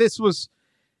mean, this was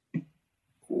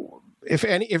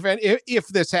if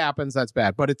this happens, that's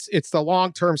bad. But it's the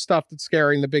long-term stuff that's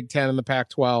scaring the Big Ten and the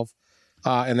Pac-12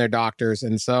 and their doctors.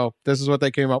 And so this is what they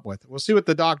came up with. We'll see what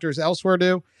the doctors elsewhere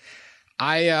do.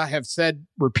 I have said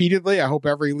repeatedly, I hope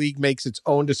every league makes its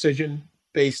own decision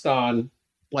based on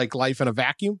like life in a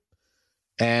vacuum.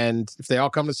 And if they all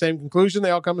come to the same conclusion,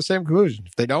 they all come to the same conclusion.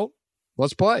 If they don't,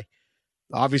 let's play.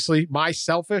 Obviously, my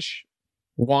selfish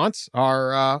wants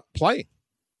are playing,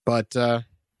 but I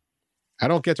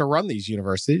don't get to run these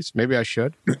universities. Maybe I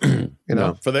should.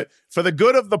 No, for the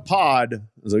good of the pod,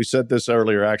 as we said this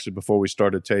earlier, actually, before we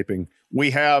started taping, we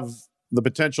have the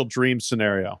potential dream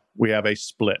scenario. We have a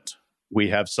split. We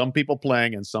have some people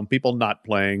playing and some people not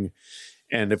playing.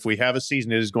 And if we have a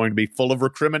season, it is going to be full of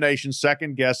recrimination,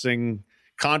 second guessing,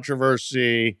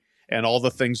 controversy, and all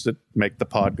the things that make the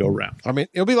pod go round. I mean,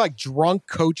 it'll be like drunk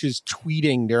coaches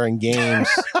tweeting during games,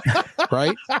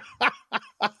 right?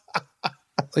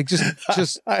 Like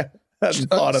just Hadn't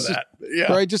thought of that.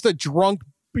 Yeah. Right. Just a drunk,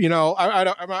 I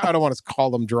don't want to call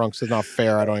them drunks. It's not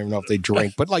fair. I don't even know if they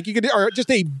drink, but like or just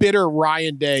a bitter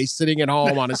Ryan Day sitting at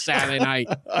home on a Saturday night.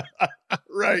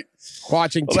 Right.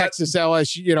 Watching Texas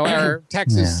LSU, or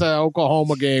Texas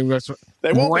Oklahoma game.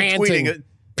 They won't ranting. be tweeting it.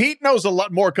 Pete knows a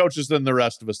lot more coaches than the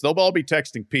rest of us. They'll all be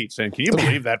texting Pete saying, "Can you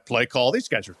believe that play call? These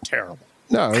guys are terrible."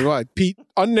 No, what? Pete,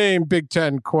 unnamed Big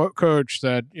Ten coach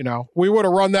said, we would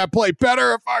have run that play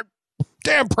better if our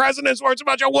damn presidents weren't a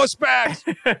bunch of wuss bags.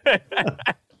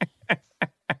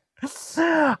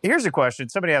 Here's a question.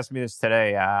 Somebody asked me this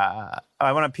today. I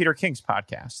went on Peter King's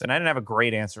podcast, and I didn't have a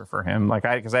great answer for him,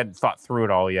 because I hadn't thought through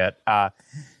it all yet.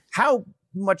 How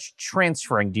much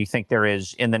transferring do you think there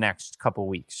is in the next couple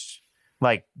weeks?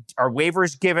 Like, are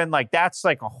waivers given? Like, that's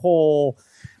like a whole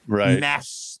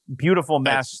mess, beautiful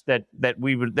mess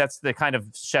that's the kind of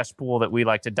cesspool that we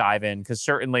like to dive in, because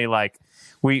certainly, like,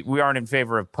 we aren't in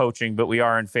favor of poaching, but we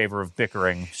are in favor of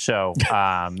bickering. So,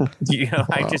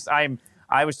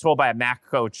 I was told by a MAC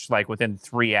coach, like, within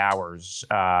 3 hours,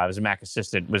 I was a MAC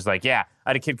assistant, was like, yeah,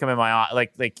 I had a kid come in my office,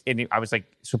 and I was like,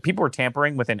 so people were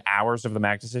tampering within hours of the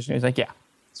MAC decision? He's like, yeah,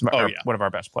 it's one of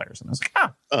our best players. And I was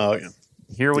like,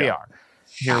 here we are.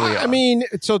 I mean,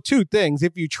 so two things.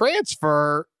 If you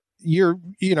transfer, there's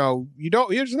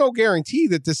no guarantee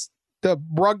that the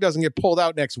rug doesn't get pulled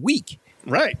out next week.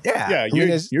 Right. Yeah.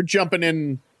 You're jumping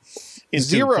into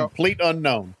zero, complete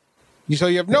unknown. So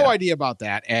you have no idea about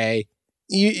that.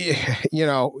 You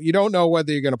don't know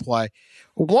whether you're going to play.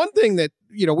 One thing that,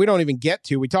 we don't even get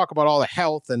to, we talk about all the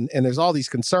health and there's all these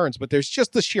concerns, but there's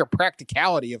just the sheer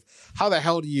practicality of how the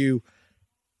hell do you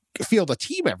field a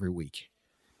team every week?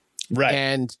 Right.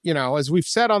 And, as we've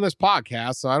said on this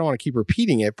podcast, so I don't want to keep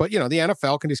repeating it, but, the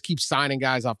NFL can just keep signing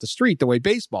guys off the street the way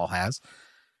baseball has,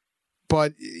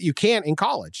 but you can't in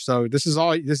college. So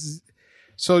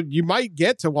so you might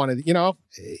get to one of the,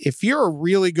 if you're a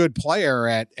really good player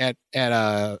at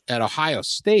Ohio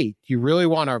State, you really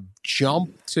want to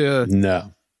jump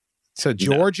to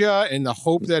Georgia in the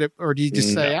hope that or do you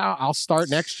just say, I'll start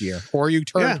next year, or you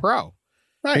turn pro?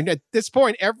 Right. I mean, at this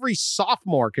point, every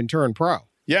sophomore can turn pro.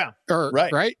 Yeah.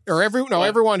 Right. Or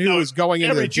everyone who is going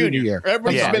into the junior year.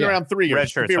 Everyone's been around 3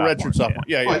 years. Redshirt sophomore.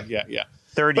 Yeah.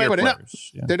 Third year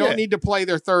players. They don't need to play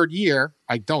their third year,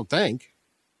 I don't think.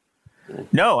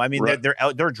 No, I mean,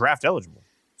 they're draft eligible.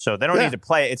 So they don't need to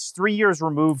play. It's 3 years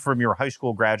removed from your high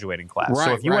school graduating class. Right,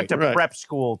 so if you went to prep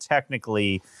school,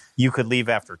 technically, you could leave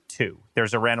after 2.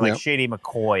 There's a random, like Shady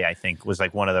McCoy, I think, was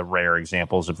like one of the rare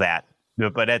examples of that.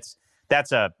 But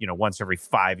that's a once every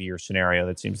 5-year scenario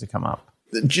that seems to come up.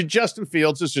 Justin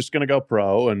Fields is just going to go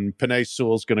pro, and Penei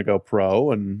Sewell's going to go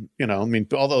pro, and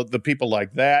although the people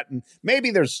like that, and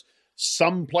maybe there's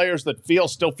some players that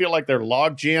still feel like they're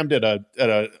log jammed on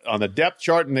the depth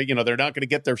chart, and they're not going to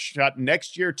get their shot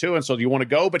next year too, and so you want to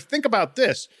go. But think about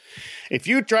this: if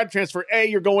you try to transfer, A,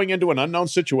 you're going into an unknown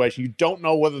situation. You don't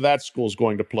know whether that school's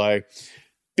going to play.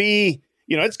 B,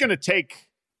 it's going to take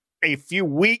a few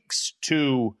weeks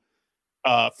to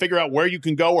figure out where you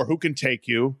can go or who can take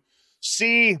you.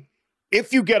 C,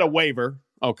 if you get a waiver,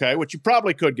 okay, which you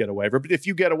probably could get a waiver, but if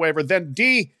you get a waiver, then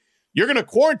D, you're going to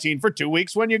quarantine for 2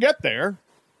 weeks when you get there.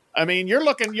 I mean, you'll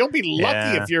be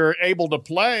lucky if you're able to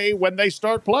play when they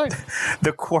start playing.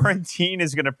 The quarantine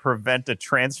is going to prevent a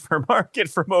transfer market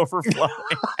from overflowing.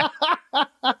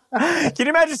 Can you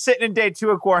imagine sitting in day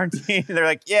 2 of quarantine and they're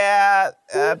like,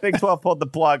 Big 12 pulled the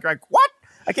plug. You're like, what?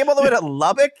 I came all the way to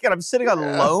Lubbock and I'm sitting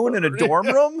alone in a dorm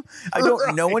room. I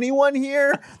don't know anyone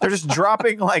here. They're just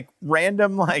dropping like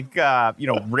random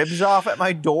ribs off at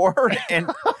my door.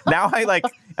 And now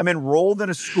I'm enrolled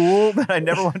in a school that I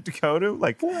never wanted to go to.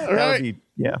 Like, that would be,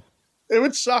 It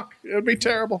would suck. It would be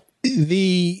terrible.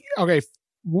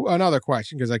 Another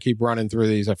question, because I keep running through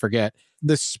these. I forget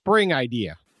the spring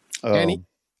idea.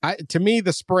 To me,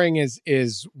 the spring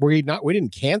is we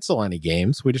didn't cancel any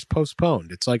games. We just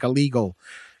postponed. It's like a legal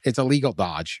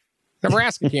dodge.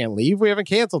 Nebraska can't leave. We haven't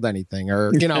canceled anything.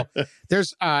 Or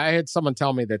there's I had someone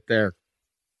tell me that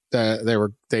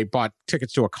they bought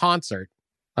tickets to a concert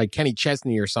like Kenny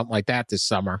Chesney or something like that this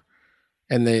summer,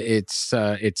 and it's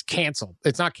canceled.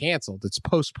 It's not canceled. It's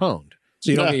postponed.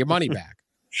 So you don't get your money back.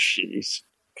 Jeez,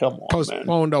 come on,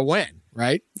 postponed to when?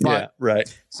 Right?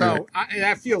 Right. So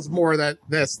that feels more than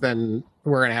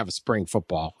we're going to have a spring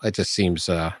football. It just seems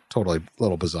totally a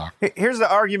little bizarre. Here's the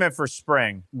argument for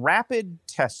spring. Rapid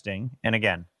testing, and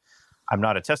again, I'm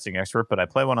not a testing expert, but I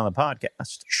play one on the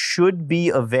podcast, should be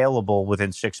available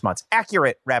within 6 months.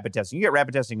 Accurate rapid testing. You get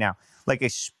rapid testing now, like a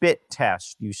spit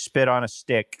test. You spit on a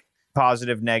stick,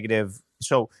 positive, negative.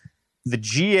 So the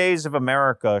GAs of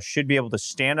America should be able to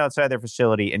stand outside their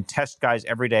facility and test guys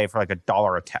every day for like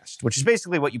 $1 a test, which is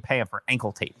basically what you pay them for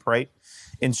ankle tape, right?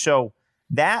 And so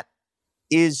that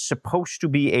is supposed to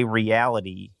be a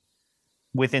reality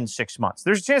within 6 months.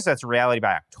 There's a chance that's a reality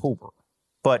by October,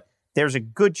 but there's a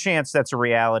good chance that's a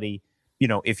reality,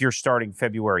 if you're starting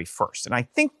February 1st. And I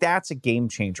think that's a game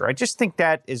changer. I just think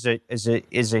that is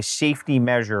a safety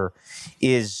measure,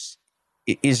 is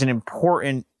an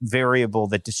important variable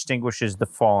that distinguishes the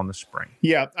fall and the spring.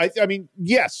 Yeah, I mean,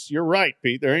 yes, you're right,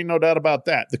 Pete. There ain't no doubt about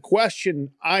that. The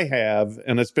question I have,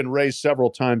 and it's been raised several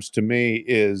times to me,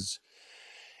 is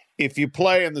if you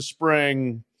play in the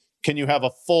spring, can you have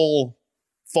a full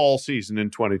fall season in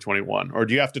 2021? Or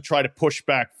do you have to try to push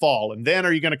back fall? And then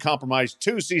are you going to compromise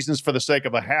 2 seasons for the sake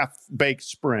of a half-baked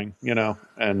spring,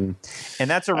 And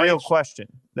that's a real question.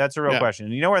 That's a real question.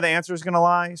 And you know where the answer is going to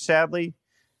lie, sadly?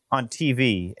 On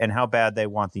TV and how bad they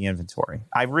want the inventory.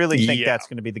 I really think that's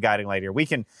going to be the guiding light here.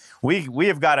 We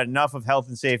have got enough of health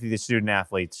and safety of the student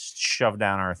athletes shoved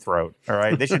down our throat. All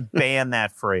right. They should ban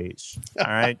that phrase.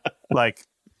 All right. Like,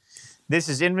 this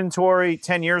is inventory.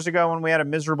 10 years ago when we had a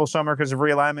miserable summer because of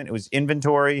realignment, it was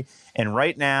inventory. And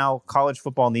right now, college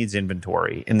football needs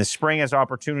inventory. In the spring has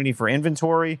opportunity for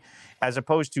inventory as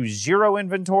opposed to zero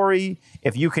inventory.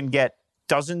 If you can get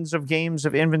dozens of games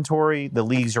of inventory, the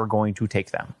leagues are going to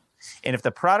take them. And if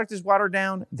the product is watered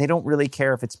down, they don't really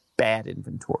care if it's bad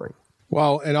inventory.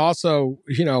 Well, and also,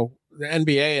 the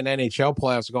NBA and NHL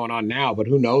playoffs are going on now, but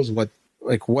who knows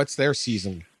what's their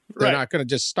season? They're not going to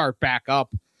just start back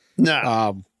up.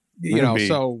 No.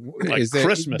 So like is there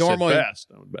Christmas normally at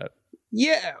best, I would bet.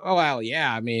 Yeah. Oh, well,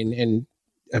 yeah. I mean,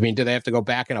 do they have to go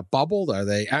back in a bubble? Are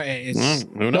they?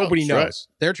 Nobody knows. Right.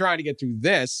 They're trying to get through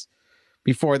this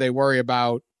before they worry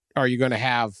about, are you going to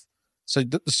have, so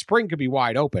the spring could be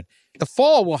wide open. The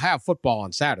fall will have football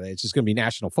on Saturday. It's just going to be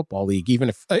National Football League, even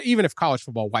if college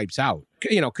football wipes out.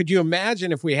 Could you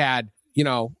imagine if we had,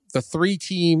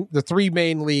 the three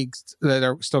main leagues that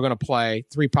are still going to play,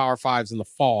 3 Power Fives in the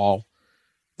fall,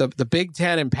 the Big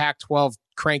Ten and Pac-12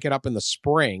 crank it up in the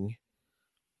spring,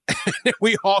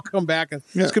 we all come back and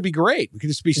this could be great. We could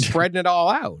just be spreading it all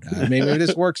out. Maybe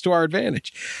this works to our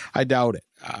advantage. I doubt it.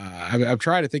 I'm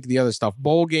trying to think of the other stuff.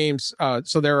 Bowl games.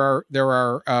 So there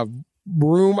are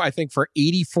room, I think, for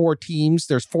 84 teams.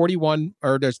 There's 41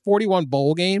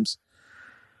 bowl games.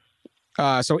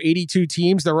 So 82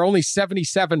 teams. There are only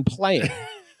 77 playing.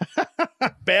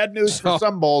 Bad news for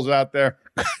some bowls out there.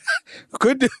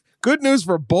 Good news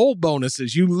for bowl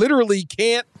bonuses. You literally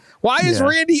can't. Why is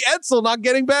Randy Edsall not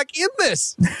getting back in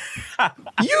this?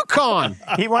 UConn.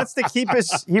 He wants to keep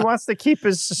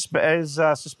his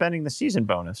suspending the season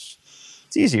bonus.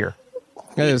 It's easier.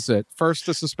 That is it. First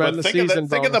to suspend the season bonus.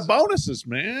 Think of the bonuses,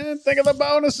 man. Think of the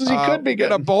bonuses he could be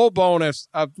getting. A bowl bonus.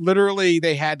 Literally,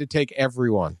 they had to take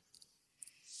everyone.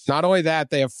 Not only that,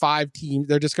 they have 5 teams.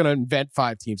 They're just going to invent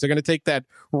 5 teams. They're going to take that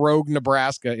rogue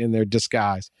Nebraska in their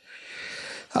disguise.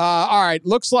 All right.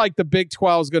 Looks like the Big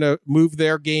 12 is going to move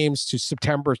their games to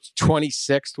September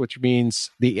 26th, which means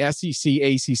the SEC,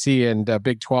 ACC, and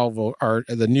Big 12 are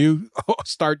the new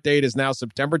start date is now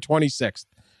September 26th.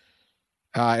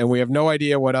 And we have no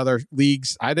idea what other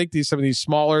leagues. I think some of these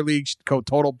smaller leagues go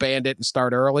total bandit and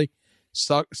start early,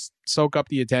 soak up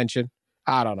the attention.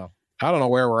 I don't know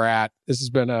where we're at. This has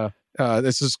been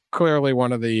this is clearly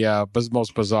one of the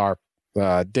most bizarre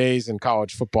days in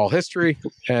college football history.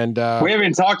 And we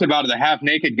haven't talked about the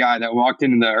half-naked guy that walked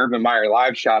into the Urban Meyer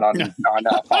live shot on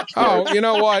Fox Sports. Oh, you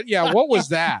know what? Yeah, what was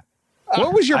that?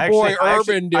 What was your boy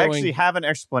Urban doing? I actually have an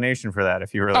explanation for that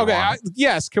if you really want.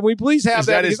 Yes, can we please have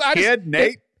that? Is that his kid,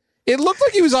 Nate? It looked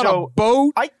like he was on a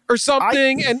boat or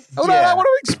something. I want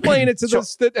to explain it to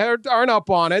those that aren't up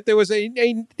on it. There was a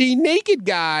naked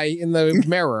guy in the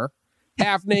mirror,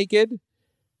 half naked.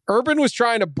 Urban was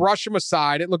trying to brush him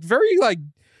aside. It looked very like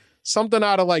something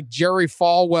out of like Jerry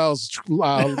Falwell's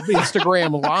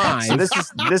Instagram Live. So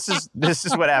this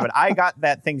is what happened. I got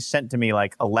that thing sent to me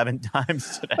like 11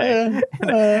 times today,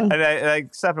 and I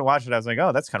stopped and watched it. I was like,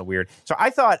 oh, that's kind of weird. So I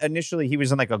thought initially he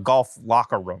was in like a golf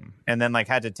locker room, and then like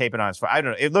had to tape it on his phone. I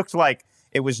don't know. It looked like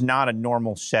it was not a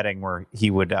normal setting where he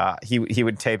would he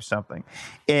would tape something,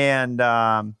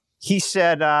 and he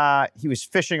said he was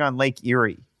fishing on Lake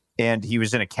Erie. And he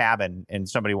was in a cabin, and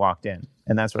somebody walked in,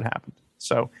 and that's what happened.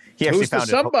 So he actually found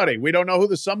somebody. We don't know who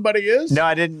the somebody is. No,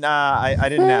 I didn't. I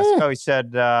didn't ask. Oh, he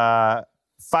said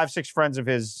 5-6 friends of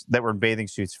his that were in bathing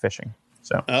suits fishing.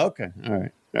 So okay, all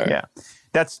right. Yeah,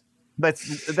 that's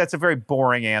a very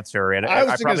boring answer. And I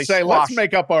was going to say, let's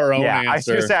make up our own answer. I was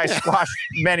going to say I squashed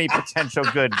many potential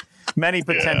good Many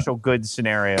potential good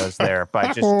scenarios there by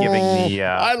just giving the.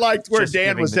 I liked where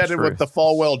Dan was headed with the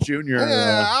Falwell Jr.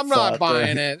 Yeah, I'm not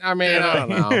buying it. I mean, I don't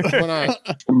know.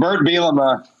 Bert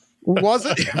Bielema.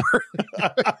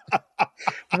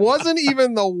 Wasn't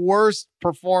even the worst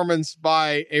performance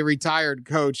by a retired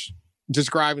coach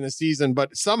describing the season,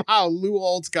 but somehow Lou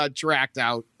Holtz got tracked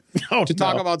out to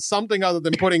talk about something other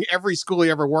than putting every school he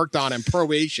ever worked on in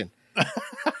probation.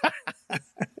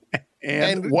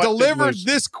 and delivered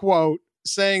this quote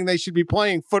saying they should be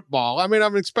playing football. I mean,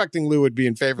 I'm expecting Lou would be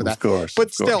in favor of that. Of course.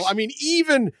 But still, I mean,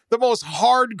 even the most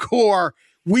hardcore,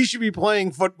 we should be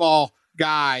playing football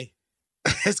guy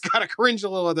has got to cringe a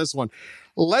little at this one.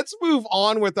 Let's move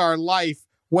on with our life.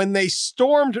 When they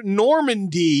stormed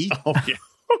Normandy,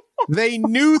 they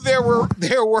knew there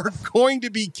were going to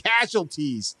be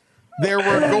casualties. There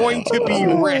were going to be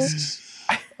risks.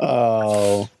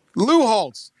 Oh. Lou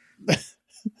Holtz.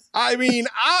 I mean,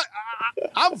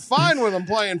 I'm fine with him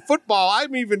playing football.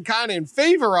 I'm even kind of in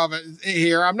favor of it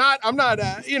here. I'm not,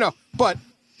 but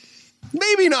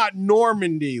maybe not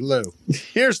Normandy, Lou.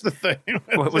 Here's the thing.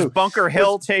 What, was Bunker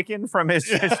Hill taken from his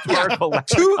historical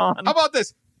lexicon? How about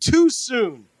this? Too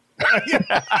soon.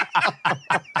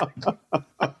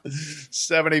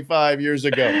 75 years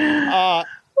ago.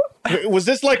 Was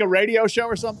this like a radio show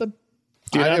or something?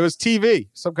 It was TV,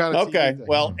 some kind of TV thing.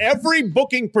 Well, every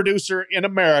booking producer in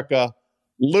America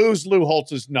lose Lou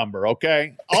Holtz's number,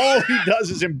 okay? All he does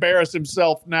is embarrass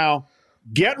himself now.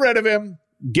 Get rid of him.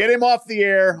 Get him off the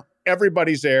air.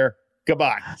 Everybody's there.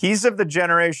 Goodbye. He's of the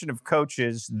generation of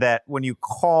coaches that when you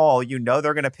call, you know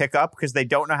they're going to pick up because they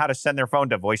don't know how to send their phone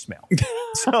to voicemail.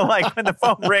 So, like, when the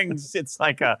phone rings, it's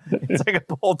like a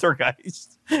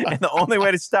poltergeist. And the only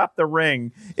way to stop the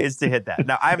ring is to hit that.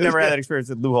 Now, I've never had that experience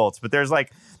with Lou Holtz, but there's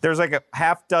like a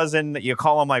half dozen that you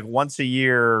call them like once a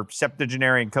year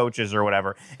septuagenarian coaches or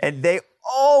whatever, and they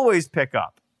always pick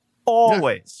up.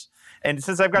 Always. And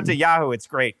since I've got to Yahoo, it's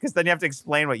great because then you have to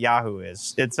explain what Yahoo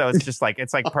is. It's just like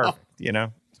perfect, you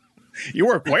know. You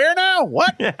work where now?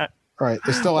 What? Yeah. Right.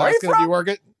 They're still asking if you work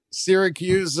at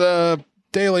Syracuse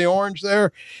Daily Orange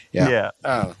there. Yeah.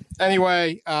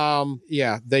 Anyway,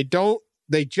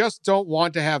 they just don't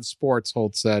want to have sports,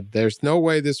 Holtz said. There's no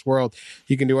way this world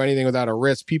you can do anything without a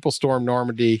risk. People storm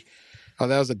Normandy. Oh,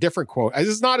 that was a different quote. This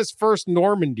is not his first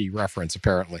Normandy reference,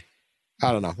 apparently.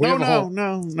 I don't know.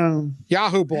 No.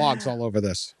 Yahoo blogs all over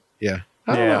this. Yeah.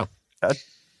 I don't know.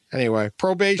 Anyway,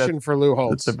 probation for Lou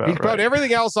Holtz. That's about He put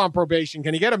everything else on probation.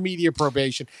 Can he get a media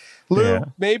probation? Lou,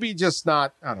 maybe just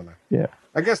not. I don't know. Yeah.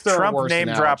 I guess there Trump are worse name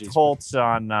analogies, dropped Holtz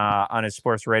on his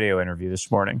sports radio interview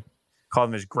this morning. Called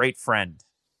him his great friend.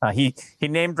 He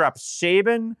name dropped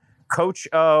Saban, Coach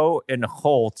O, and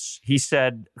Holtz. He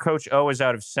said Coach O is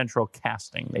out of Central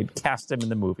Casting. They cast him in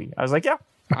the movie. I was like, yeah.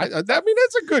 I mean,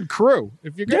 that's a good crew.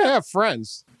 If you're going to have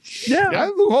friends. Yeah.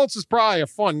 Lou Holtz is probably a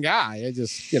fun guy. I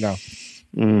just,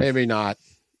 maybe not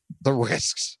the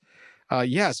risks.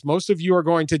 Yes, most of you are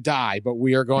going to die, but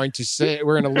we're going to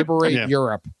liberate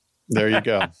Europe. There you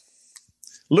go.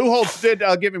 Lou Holtz did,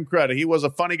 I'll give him credit. He was a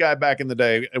funny guy back in the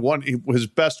day. His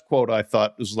best quote, I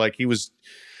thought, was like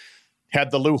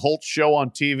had the Lou Holtz show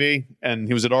on TV, and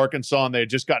he was at Arkansas, and they had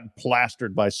just gotten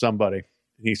plastered by somebody.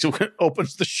 He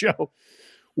opens the show.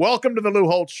 Welcome to the Lou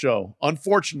Holtz Show.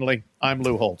 Unfortunately, I'm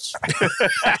Lou Holtz.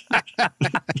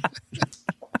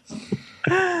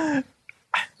 And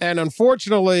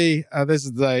unfortunately, this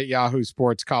is the Yahoo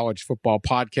Sports College Football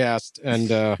Podcast, and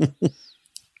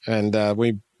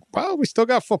we still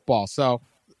got football. So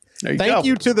thank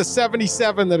you to the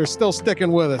 77 that are still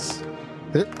sticking with us.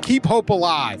 Keep hope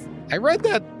alive. I read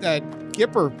that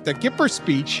Gipper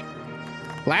speech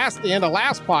last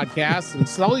podcast, and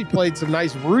Sully played some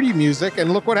nice Rudy music,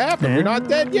 and look what happened. We're not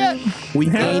dead yet. We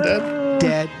ain't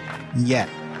dead yet.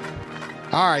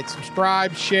 All right,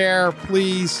 subscribe, share,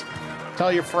 please.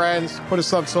 Tell your friends. Put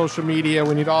us on social media.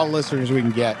 We need all the listeners we can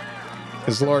get,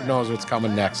 because Lord knows what's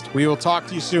coming next. We will talk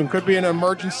to you soon. Could be an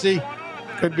emergency.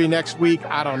 Could be next week.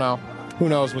 I don't know. Who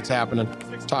knows what's happening.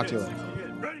 Talk to you later.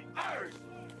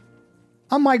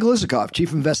 I'm Mike Lizikoff,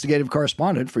 Chief Investigative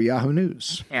Correspondent for Yahoo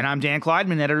News. And I'm Dan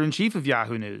Kleidman, Editor-in-Chief of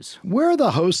Yahoo News. We're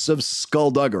the hosts of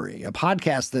Skullduggery, a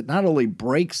podcast that not only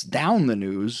breaks down the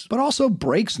news, but also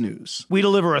breaks news. We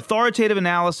deliver authoritative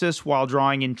analysis while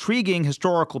drawing intriguing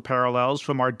historical parallels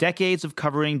from our decades of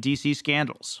covering DC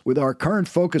scandals. With our current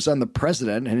focus on the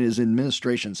president and his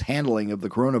administration's handling of the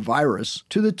coronavirus,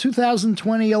 to the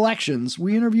 2020 elections,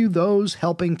 we interview those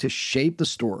helping to shape the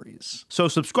stories. So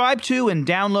subscribe to and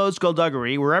download Skullduggery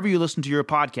wherever you listen to your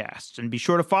podcasts, and be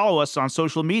sure to follow us on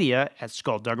social media at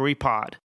Skullduggery Pod.